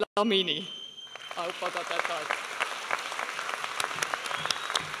Nkosingphile Dlamini. I hope I got that right.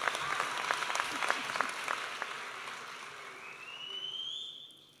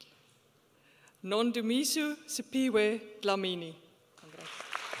 Nondumisu Sipiwe Dlamini. Congrats.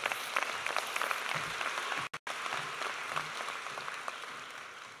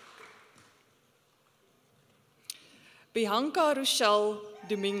 Bianca Rochelle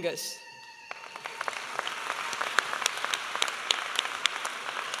Dominguez.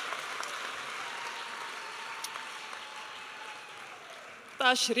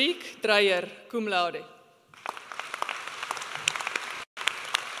 Tashriq Dreyer, cum laude.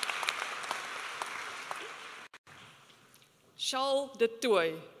 Charles de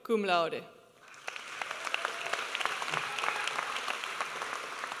Tooy, cum laude.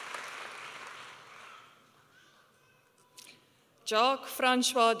 Jacques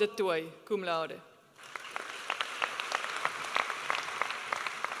François de Tooy, cum laude.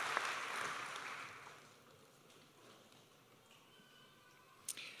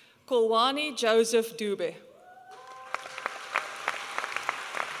 Kolwani Joseph Dube.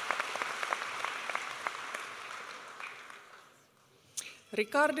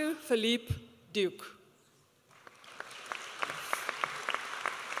 Ricardo Philippe Duke.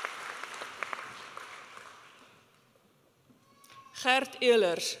 Gert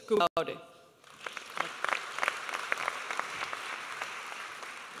Ehlers, cum laude.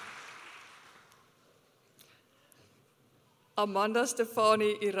 Amanda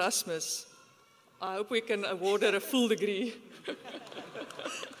Stefani Erasmus. I hope we can award her a full degree.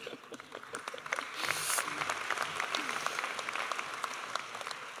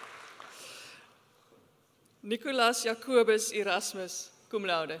 Nicolas Jacobus Erasmus, cum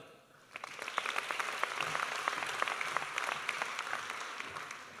laude.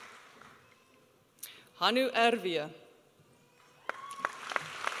 Hanu R.W.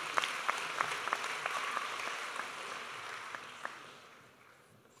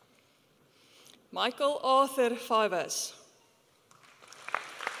 Michael Arthur Fivas.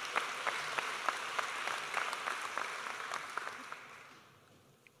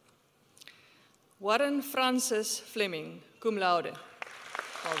 Warren Francis Fleming, cum laude.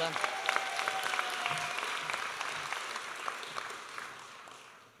 Well done.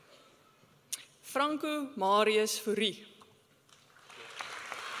 Franco Marius Fourie.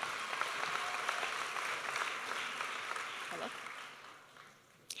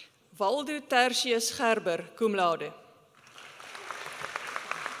 Waldo Tertius Gerber, cum laude.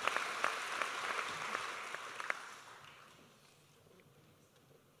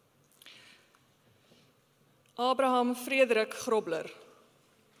 Abraham Frederik Grobler.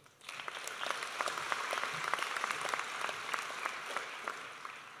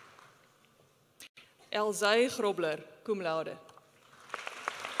 Elzay Grobler, cum laude.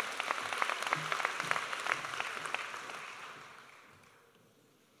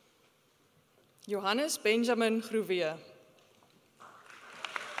 Johannes Benjamin Groewe.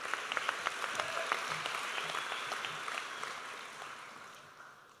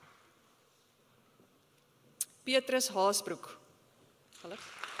 Petrus Haasbroek. Hallo.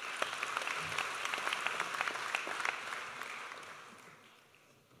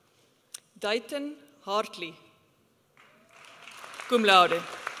 Dayton Hartley, cum laude.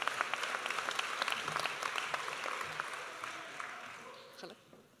 Hallo.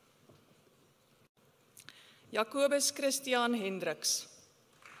 Jacobus Christian Hendriks.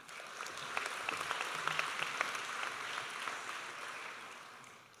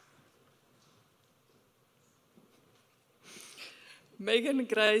 Megan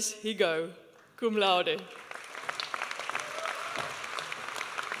Grace Higo, cum laude.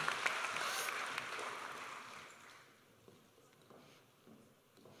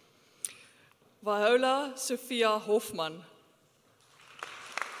 Wahola Sophia Hofman.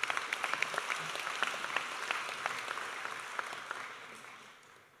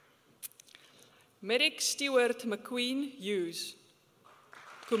 Merrick Stewart McQueen Hughes,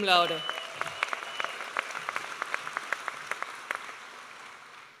 cum laude.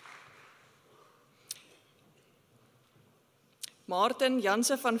 Martin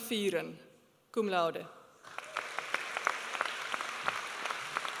Janse van Vuren, cum laude.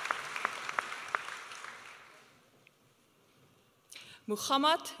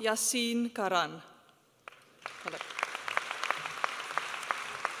 Muhammad Yassin Karan. Hallo.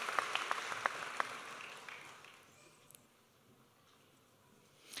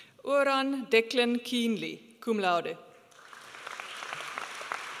 Oran Declan Keenley, cum laude.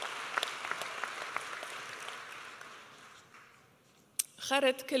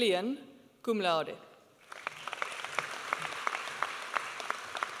 Gerrit Killian, cum laude.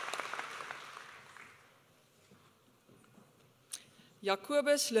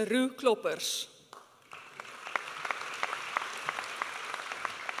 Jacobus Leroux Kloppers.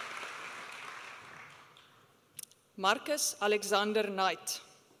 Marcus Alexander Knight.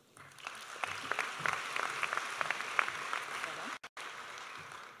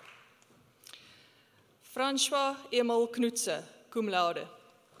 François Emil Knoetse, cum laude.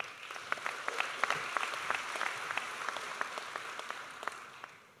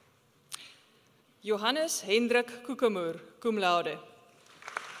 Johannes Hendrik Koekemoer, cum laude.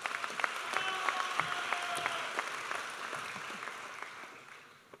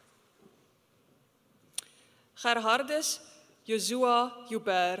 Gerhardus Joshua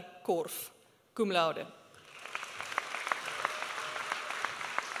Joubert Korf, cum laude.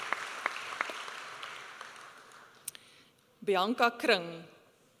 Bianca Kring.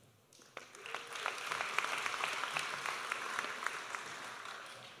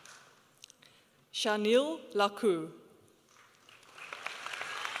 Chanil Lacou.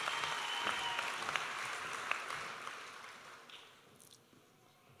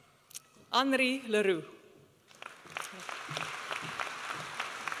 Henri Leroux.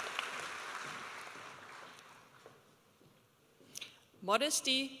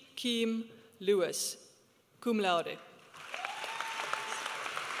 Modesty Keem Lewis, cum laude.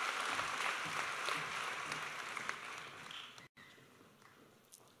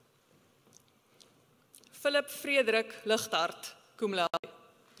 Philip Frederik Ligthart, cum laude.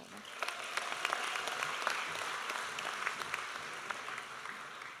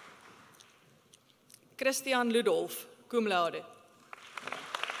 Christian Ludolf, cum laude.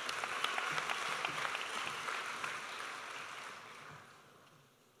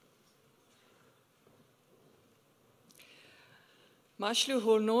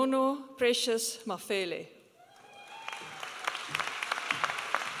 Mashluhonono Precious Mafele.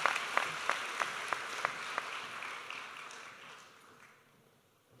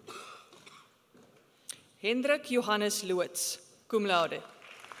 Hendrik Johannes Loots, cum laude.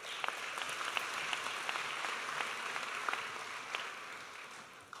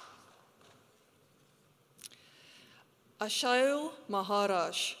 Ashail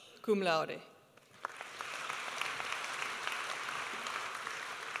Maharaj, cum laude.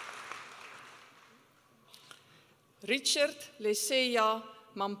 Richard Leseya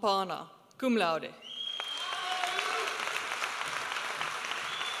Mampana, cum laude.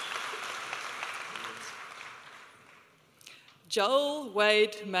 Joel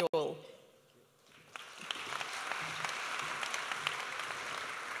Wade Manuel.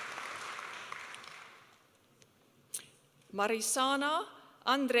 Marisana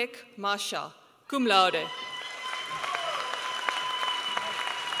Andrek Masha, cum laude.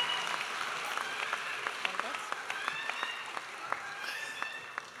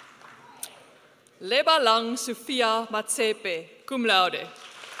 Lebalang Sofia Matsepe, cum laude.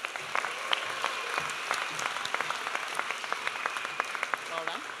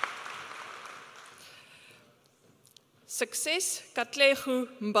 Success Katlegu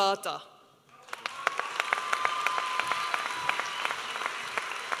Mbata.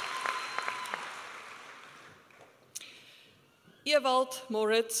 Ewald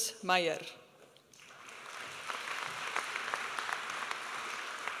Moritz Meyer.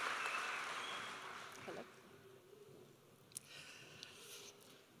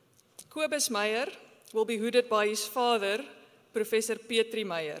 Kobus Meyer will be hooded by his father, Professor Petri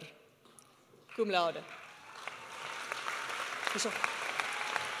Meyer, cum laude.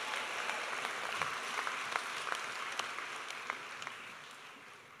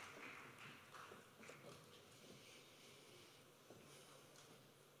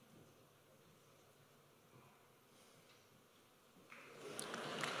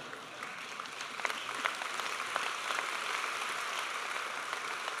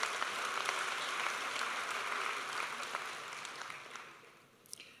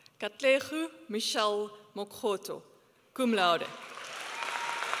 Katlegu Michelle Mokgoto, cum laude.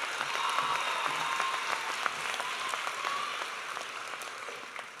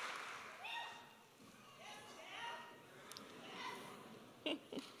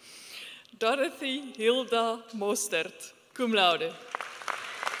 Dorothy Hilda Mostert, cum laude.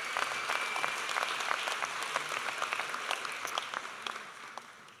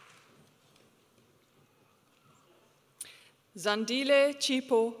 Zandile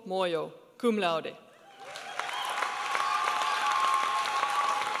Chipo Moyo, cum laude.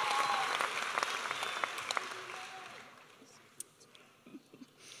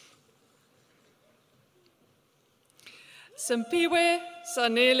 Simpiwe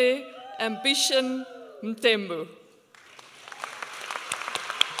Sanele Ambition Mtembu.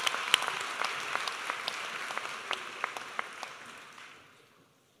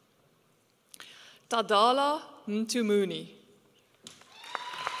 Tadala Ntumuni.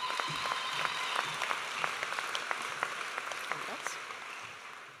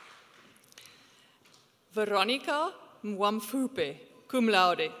 Veronica Mwamfupe, cum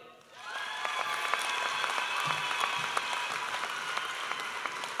laude.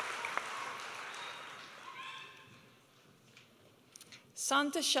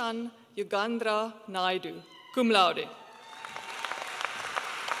 Santashan Yugandra Naidu, cum laude.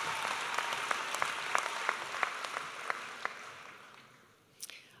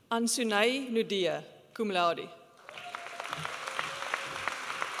 Ansunai Nudia, cum laude.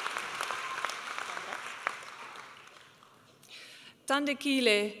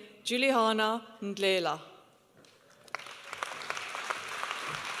 Tandekile Juliana Ndlela.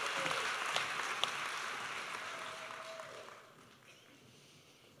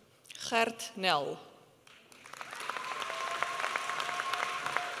 Gert Nel.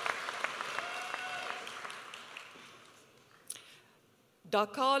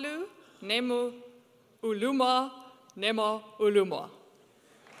 Dakalu Nemu Uluma Nema Uluma.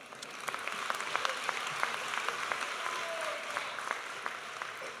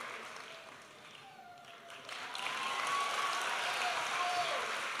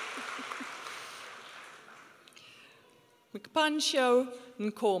 Mkpancho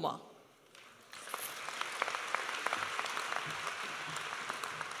Nkoma.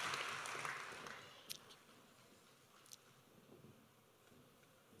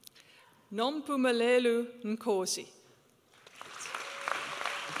 Nompumelelu Nkosi.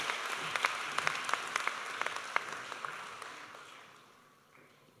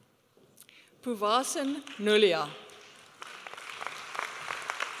 Puvasan Nulia.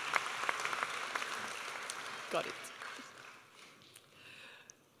 Got it.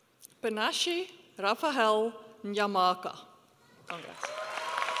 Panache Rafael Nyamaka. Congrats.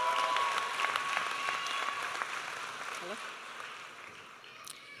 Hallo.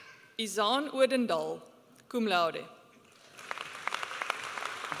 Izaan Odendaal, cum laude.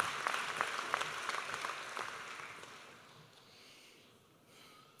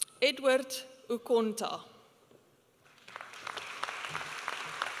 Edward Ukonta.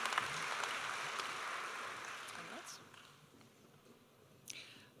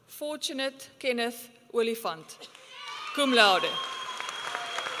 Fortunate Kenneth Olifant, cum laude.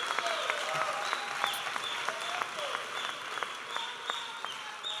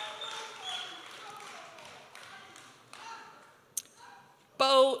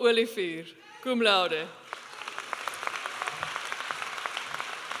 Paul Olivier, cum laude.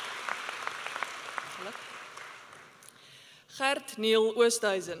 Gert Neil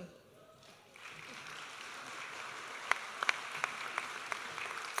Oosthuizen.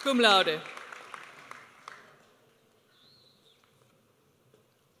 Cum laude.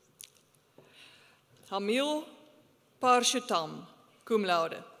 Hamil Parshutam, cum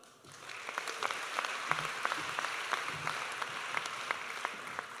laude.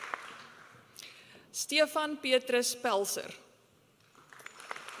 Stefan Petrus Pelser.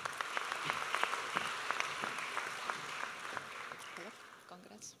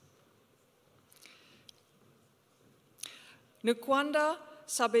 Congrats. Nukwanda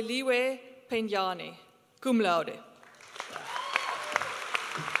Sabeliwe Peñani, cum laude.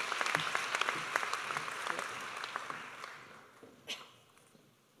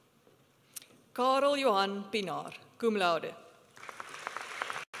 Karel Johan Pinaar, cum laude.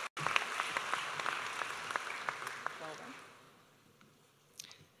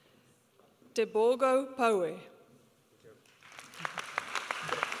 Tebogo Powe.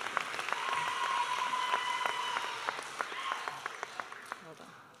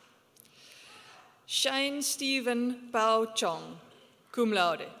 Shane Stephen Bao Chong, cum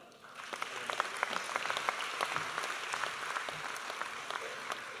laude.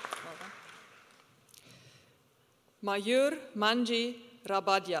 Mayur Manji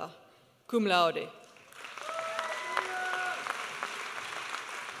Rabadia, cum laude.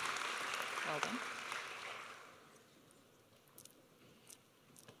 Well done.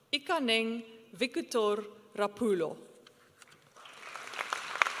 Ikaneng Victor Rapulo.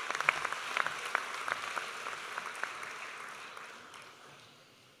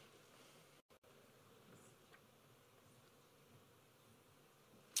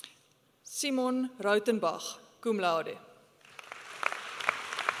 Simon Rautenbach, cum laude.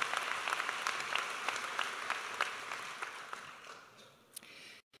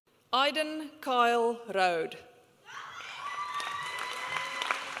 Aiden Kyle Rode.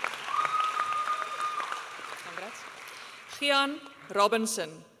 Congrats. Gian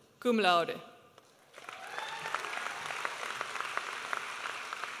Robinson, cum laude.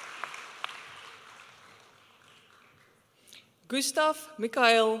 Gustav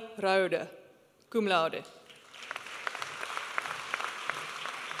Michael Rode, cum laude.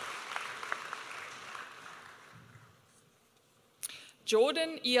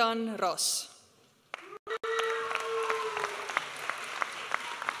 Jordan Ian Ross.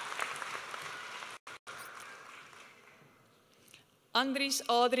 Andries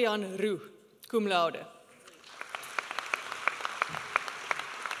Adrian Roux, cum laude.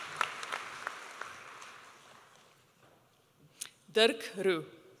 Dirk Roux.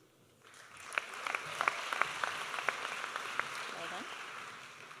 Well done.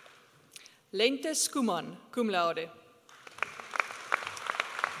 Lente Skuman, cum laude.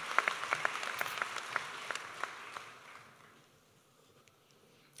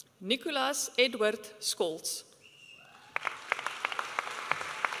 Nicolas Edward Scholz.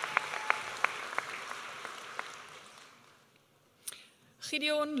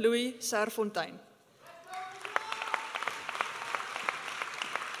 Gideon Louis Serfontein.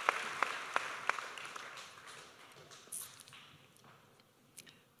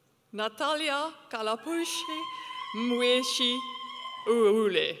 Natalia Kalapushi Mweshi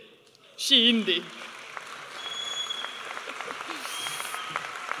Uule. Shindi.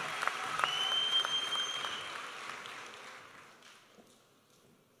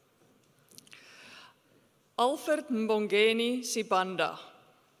 Alfred Mbongeni Sibanda.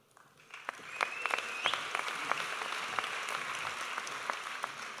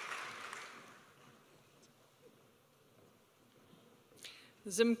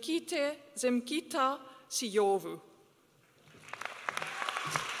 Zemkita Siyovu.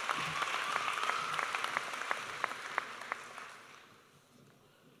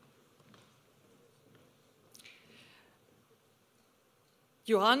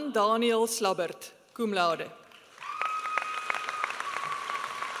 Johan Daniel Slabbert, cum laude.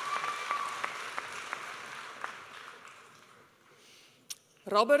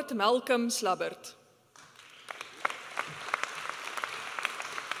 Robert Malcolm Slabbert.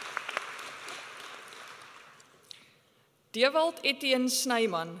 Dewald Etienne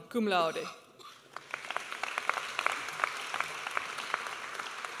Snyman, cum laude.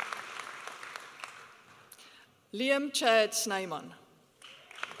 Liam Chad Snyman.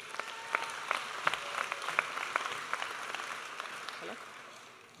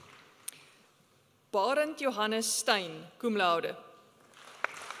 Barend Johannes Stein, cum laude.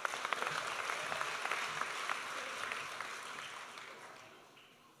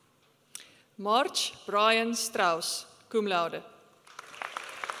 March Brian Strauss, cum laude.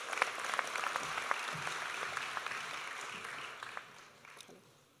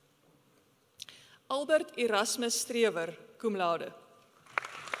 Albert Erasmus Strever, cum laude.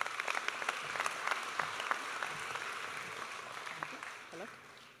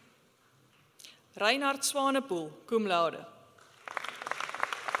 Reinhard Swanepoel, cum laude.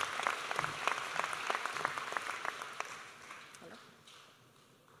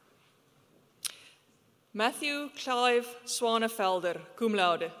 Matthew Clive Swanevelder, cum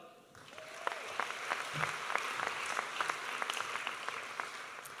laude.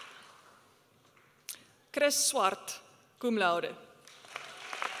 Chris Swart, cum laude.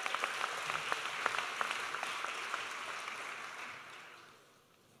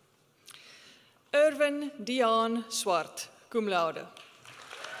 Irwin Dion Swart, cum laude.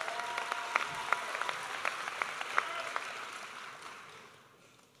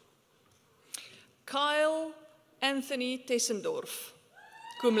 Kyle Anthony Tessendorf,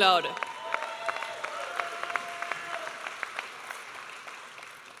 cum laude.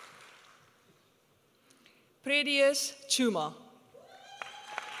 Predius Chuma.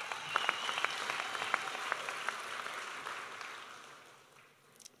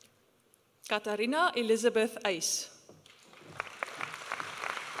 Katharina Elizabeth Eis.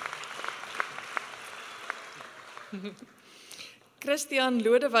 Christian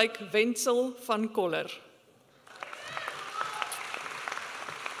Lodewijk Wenzel van Koller.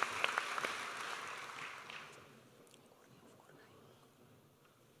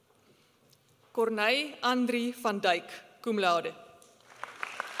 Corneille Andri van Dijk, cum laude.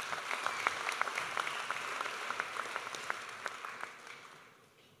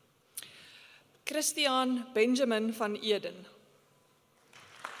 Christian Benjamin van Eden.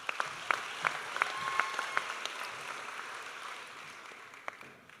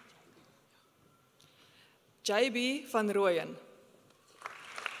 JB van Rooyen.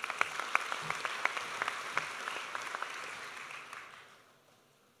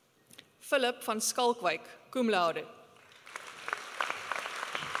 Philip van Skalkwyk, cum laude.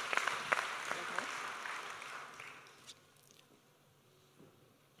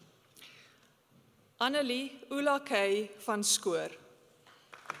 Annelie Ulakay van Skoor.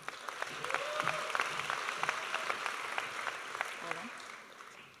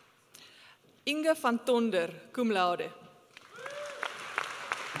 Inge van Tonder, cum laude.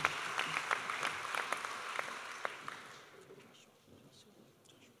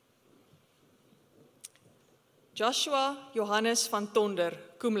 Joshua Johannes van Tonder,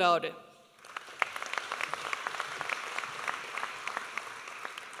 cum laude.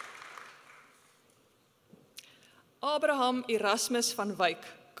 Abraham Erasmus van Wyk,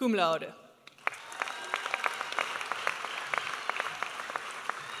 cum laude.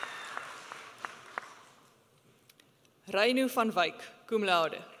 Reinu van Wyk, cum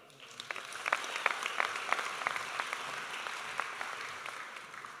laude.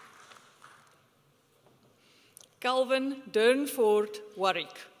 Calvin Durnford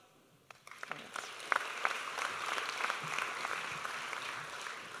Warwick.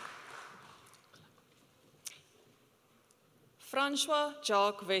 François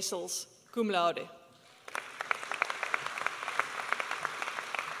Jacques Wessels, cum laude.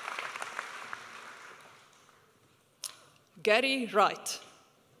 Gary Wright.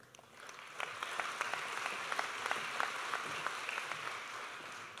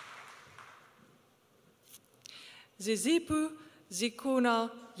 Zizipu Zikuna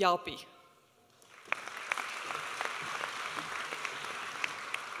Yapi.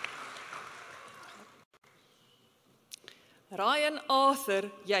 Ryan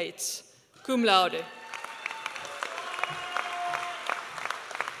Arthur Yates, cum laude.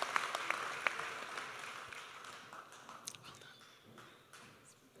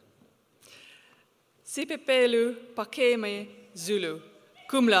 Sipepelu Pakeme Zulu,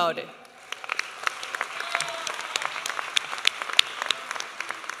 cum laude.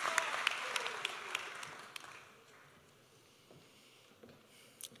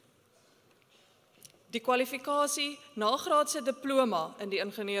 Die kwalifikasie nagraadse diploma in die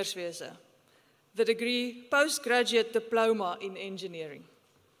ingenieurswese. The degree postgraduate diploma in engineering.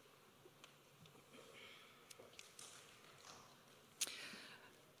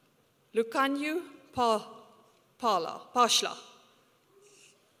 Lucanio Pashla.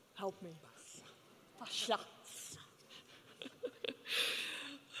 Help me. Pashla.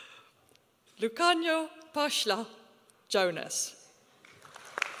 Lucanio Pashla Jonas.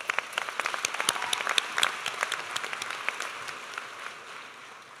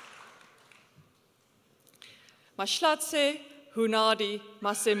 Mashlatse Hunadi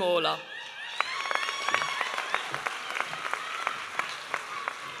Masemola.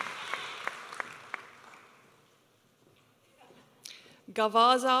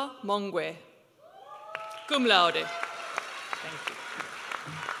 Gavaza Mongwe, cum laude. Thank you.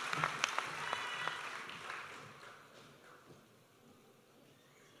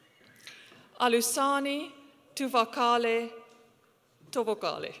 Alusani Tuvakale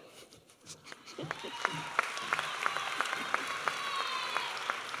Tovokale.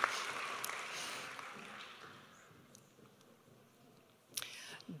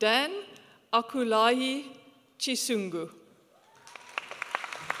 Dan Akulahi Chisungu.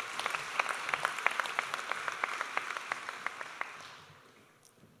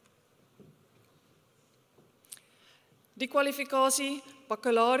 Die kwalifikasie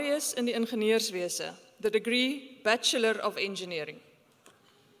baccalaureus in die ingenieurswese, the degree Bachelor of Engineering.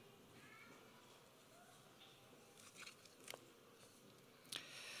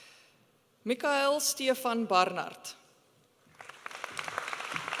 Michael Stefan Barnard.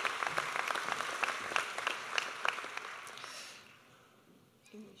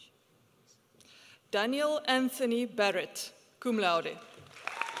 Daniel Anthony Barrett, cum laude.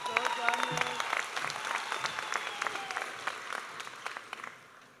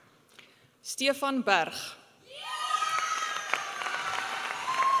 Stefan Berg.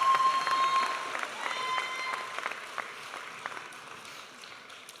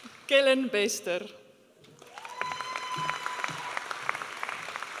 Kellen Bester.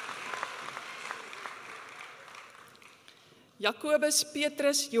 Jacobus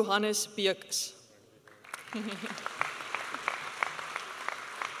Petrus Johannes Beekes.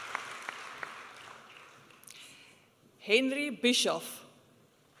 Henry Bischoff.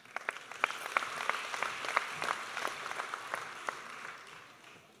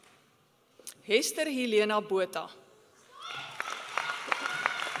 Hester Helena Botha.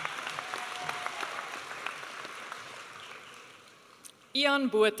 Ian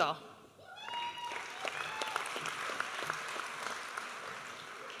Botha.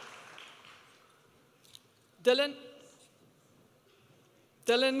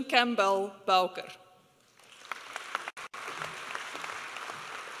 Dylan Campbell Bowker.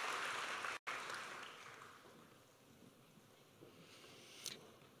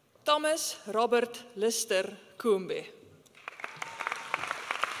 Thomas Robert Lister Kumbe.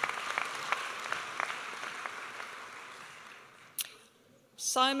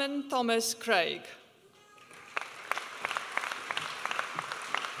 Simon Thomas Craig.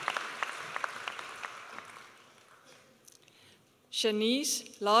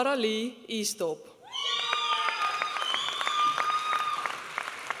 Shanice Lara Lee Eastop.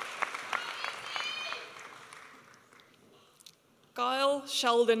 Kyle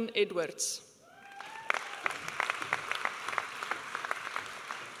Sheldon Edwards.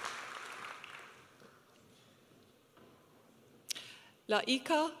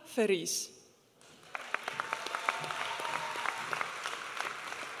 Laika Ferris.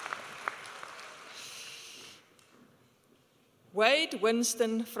 Wade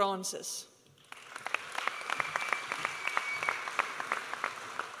Winston Francis.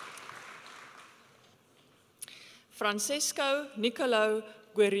 Francesco Niccolo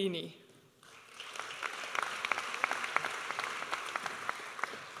Guerini.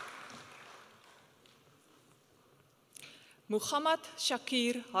 Muhammad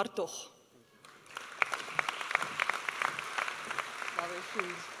Shakir Hartog.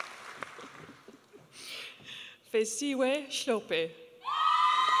 Fesiwe Shlope.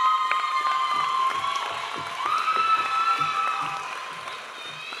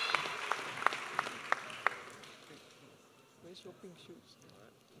 Where's your pink shoes?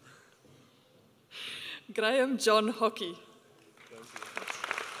 Graham John Hockey.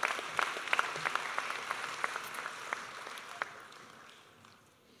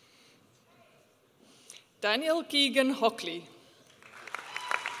 Daniel Keegan Hockley.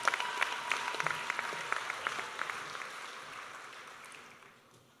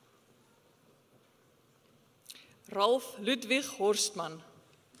 Ralph Ludwig Horstman.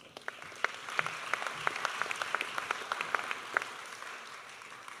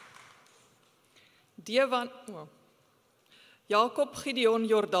 Jacob Gideon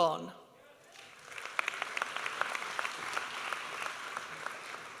Jordaan.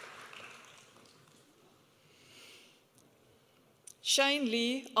 Shane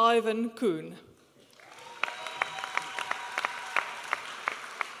Lee Ivan Koen.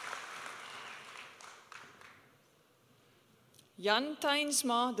 Jan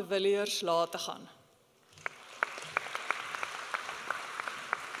Tynsma de Villiers laat te gaan.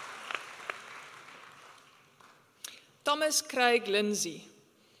 Thomas Craig Lindsay.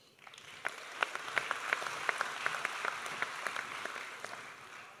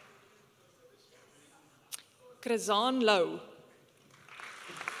 Krazaan Lou.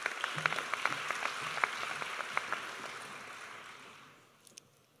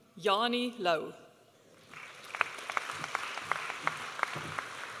 Jani Lou.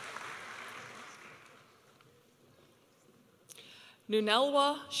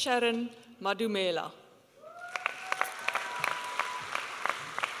 Nunelwa Sharon Madumela.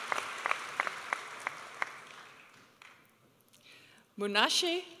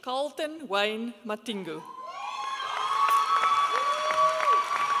 Munashe Carlton Wayne Matingu.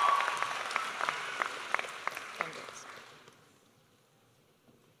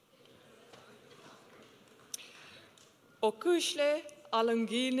 Okushle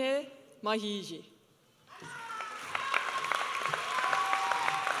Alungine Mahiji.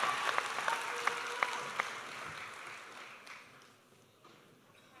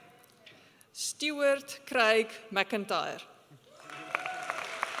 Stewart Craig McIntyre.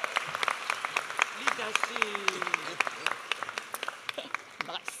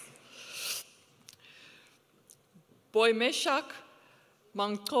 Nice. Boy Meshach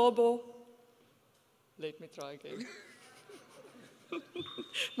Mankobo. Let me try again.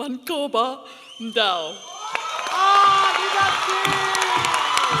 Mankoba Mdao.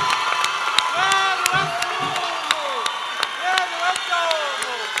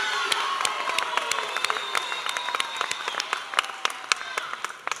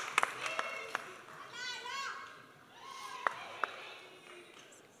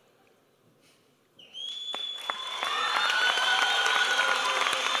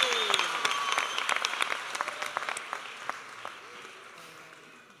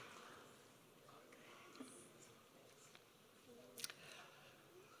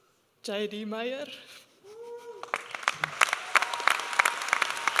 J.D. Meyer.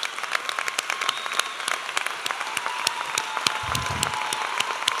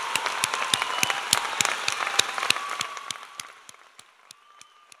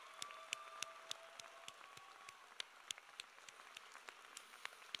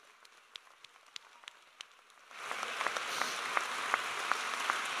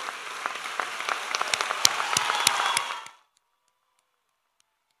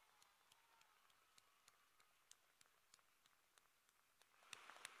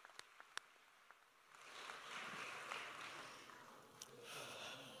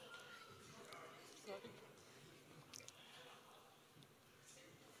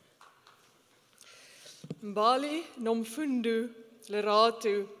 Mbali Nomfundu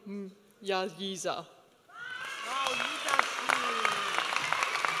Leratu Yayiza.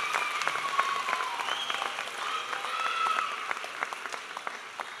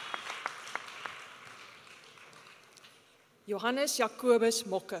 Johannes Jacobus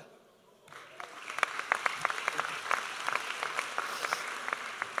Mokke.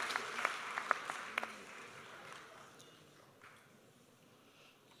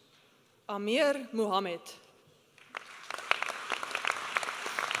 Amir Mohammed.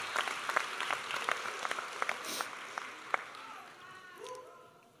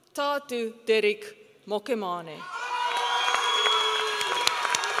 Tatu Derek Mokemane.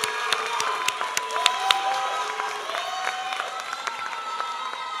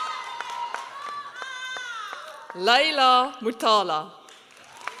 Laila Mutala.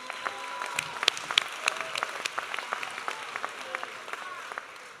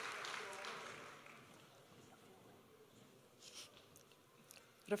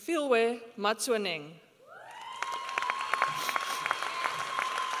 Rafilwe Matsuaneng.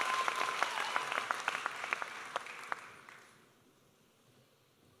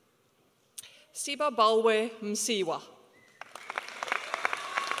 Siba Balwe Msiwa.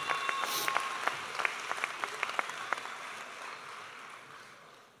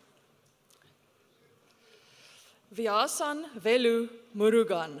 Vyasan Velu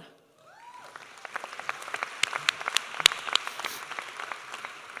Murugan.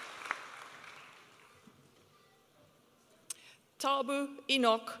 Tabu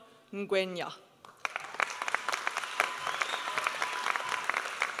Enoch Ngwenya.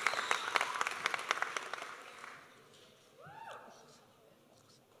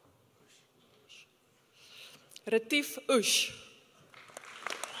 Retief Oesch.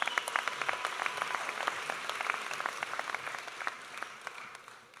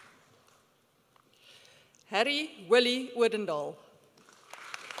 Harry Willie Odendaal.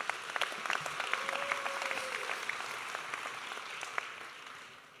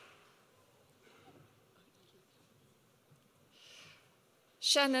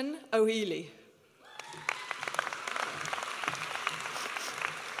 Shannon O'Healy.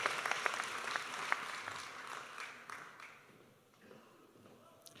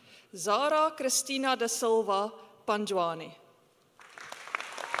 Zara Christina da Silva Panjwani.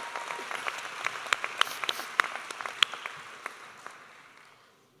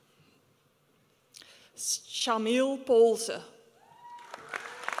 Shamil Paulse.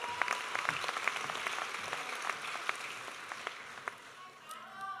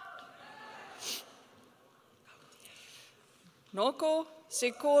 Noko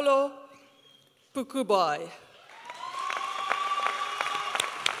Sekolo Pukubai.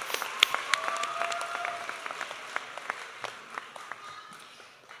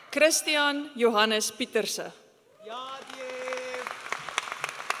 Christian Johannes Pieterse.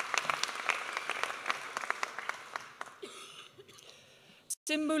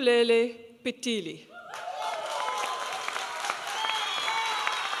 Simbulele Petili.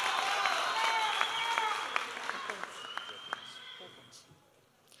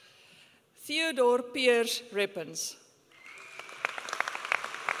 Theodore Piers Reppens.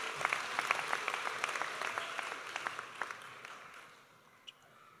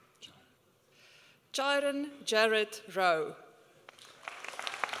 Chiron Jarrett Rowe.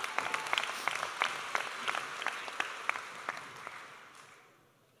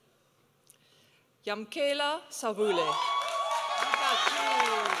 Yamkela Savule.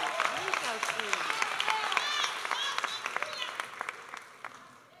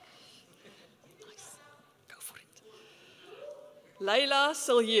 Leila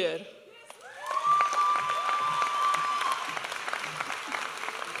Sillier.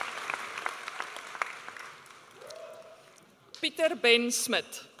 Pieter Ben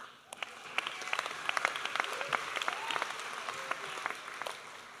Smit.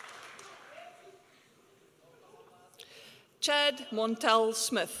 Chad Montel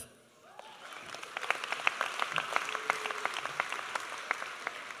Smith.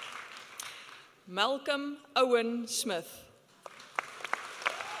 Malcolm Owen Smith.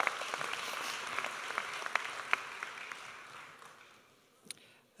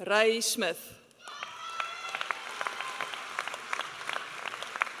 Ray Smith.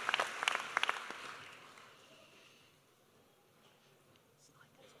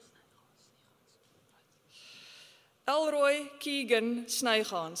 Elroy Keegan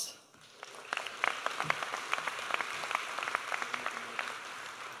Snygans.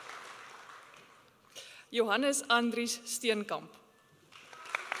 Johannes Andries Steenkamp.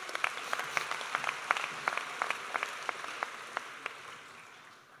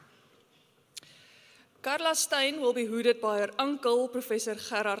 Carla Stein will be hooded by her uncle, Professor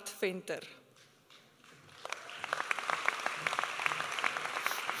Gerard Venter.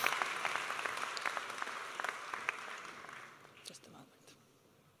 Just a moment.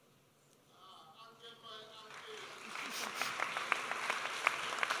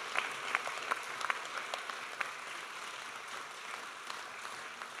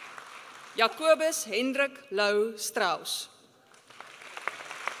 Jacobus Hendrik Lou Strauss.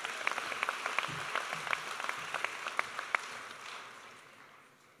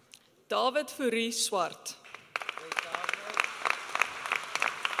 David Fourie Swart.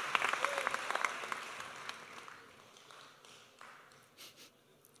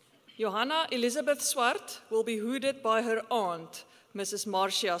 Johanna Elizabeth Swart will be hooded by her aunt, Mrs.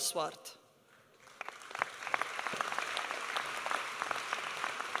 Marcia Swart.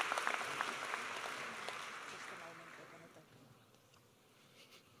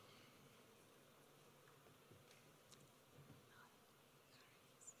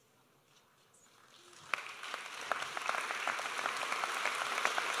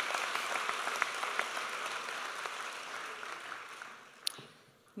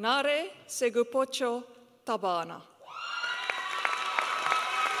 Nare Segupocho Tabana.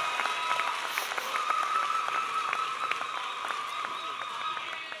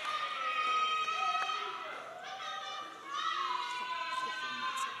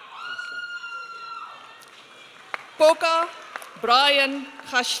 Poka Brian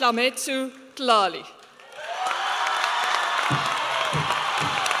Gashlametsu Tlali.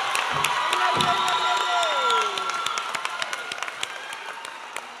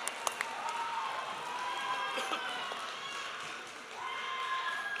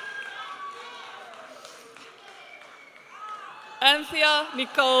 Anthea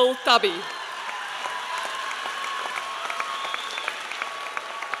Nicole Tubby.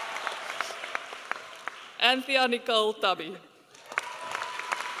 Anthea Nicole Tubby.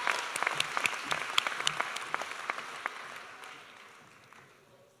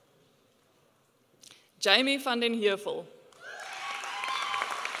 Jamie van den Heuvel.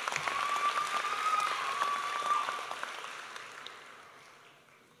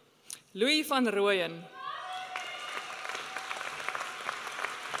 Louis van Rooyen.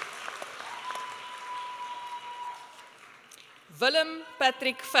 Willem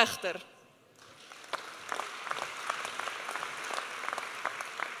Patrick Vegter.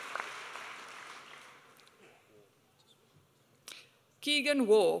 Keegan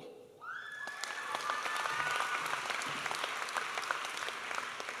Waugh.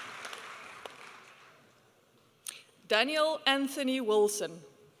 Daniel Anthony Wilson.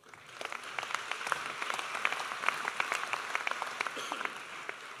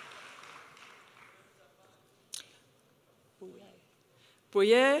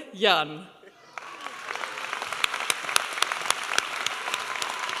 Boye Jan.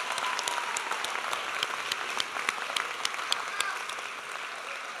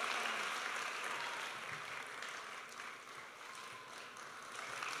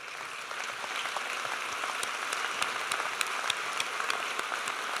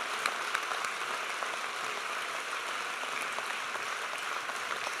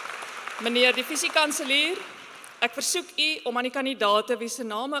 Meneer die fisiekanselier, ek versoek u om aan die kandidaate wie se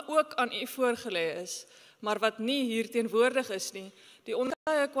name ook aan u voorgelê is, maar wat nie hier teenwoordig is nie, die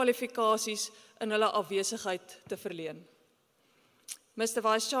onderskeie kwalifikasies in hulle afwesigheid te verleen. Mr.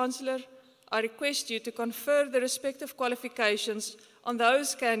 Vice-Chancellor, I request you to confer the respective qualifications on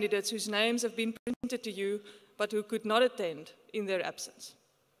those candidates whose names have been printed to you, but who could not attend in their absence.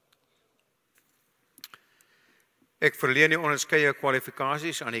 Ek verleen die onderskeie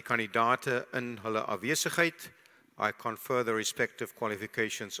kwalifikasies aan die kandidaate in hulle afwesigheid. I confer the respective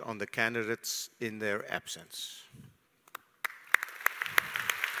qualifications on the candidates in their absence.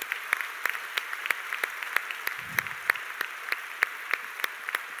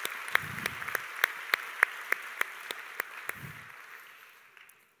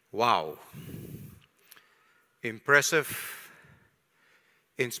 Wow. Impressive,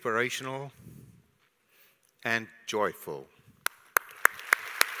 inspirational, and joyful.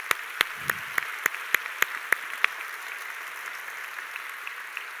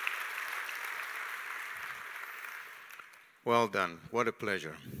 Well done. What a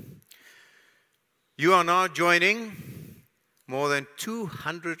pleasure. You are now joining more than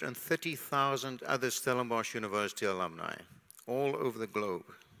 230,000 other Stellenbosch University alumni all over the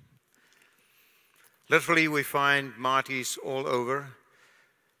globe. Literally, we find Marties all over,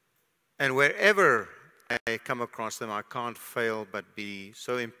 and wherever I come across them, I can't fail but be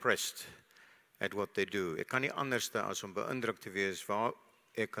so impressed at what they do. Ek kan nie anders as om beïndruk te wees waar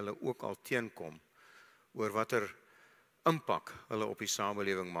ek hulle ook al teenkom oor watter impak hulle op die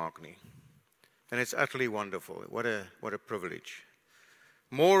samelewing maak nie. And it's utterly wonderful. What a privilege.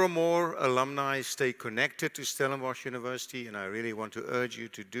 More and more alumni stay connected to Stellenbosch University, and I really want to urge you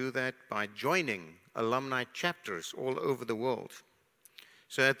to do that by joining alumni chapters all over the world.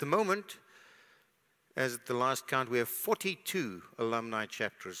 So at the moment, as at the last count, we have 42 alumni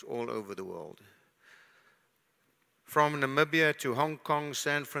chapters all over the world. From Namibia to Hong Kong,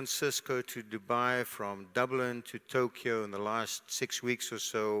 San Francisco to Dubai, from Dublin to Tokyo. In the last 6 weeks or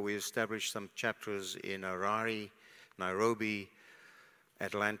so, we established some chapters in Harare, Nairobi,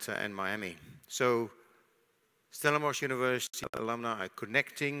 Atlanta, and Miami. So Stellenbosch University alumni are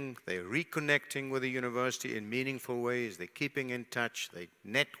connecting, they're reconnecting with the university in meaningful ways, they're keeping in touch, they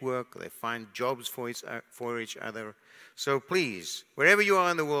network, they find jobs for each other. So please, wherever you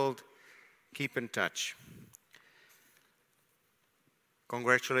are in the world, keep in touch.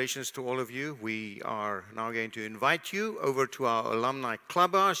 Congratulations to all of you. We are now going to invite you over to our alumni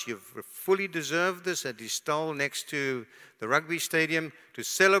clubhouse. You've fully deserved this at the stall next to the rugby stadium to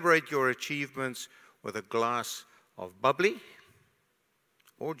celebrate your achievements with a glass of bubbly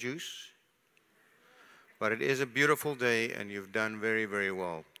or juice. But it is a beautiful day and you've done very, very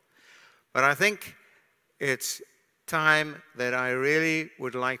well. But I think it's time that I really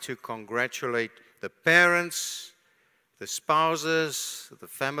would like to congratulate the parents, the spouses, the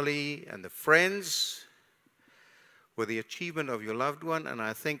family, and the friends with the achievement of your loved one. And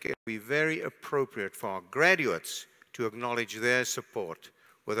I think it would be very appropriate for our graduates to acknowledge their support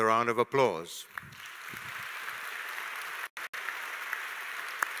with a round of applause.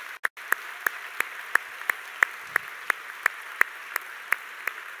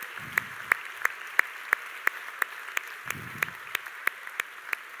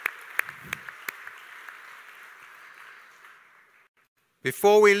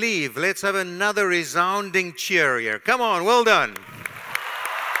 Before we leave, let's have another resounding cheer here. Come on, well done.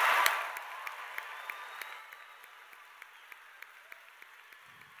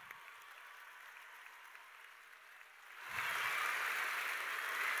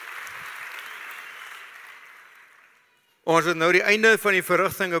 Ons het nou die einde van die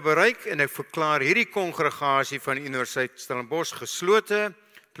verrigtinge bereik en ek verklaar hierdie kongregasie van die Universiteit Stellenbosch geslote.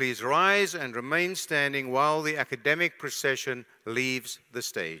 Please rise and remain standing while the academic procession leaves the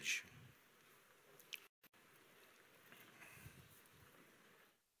stage.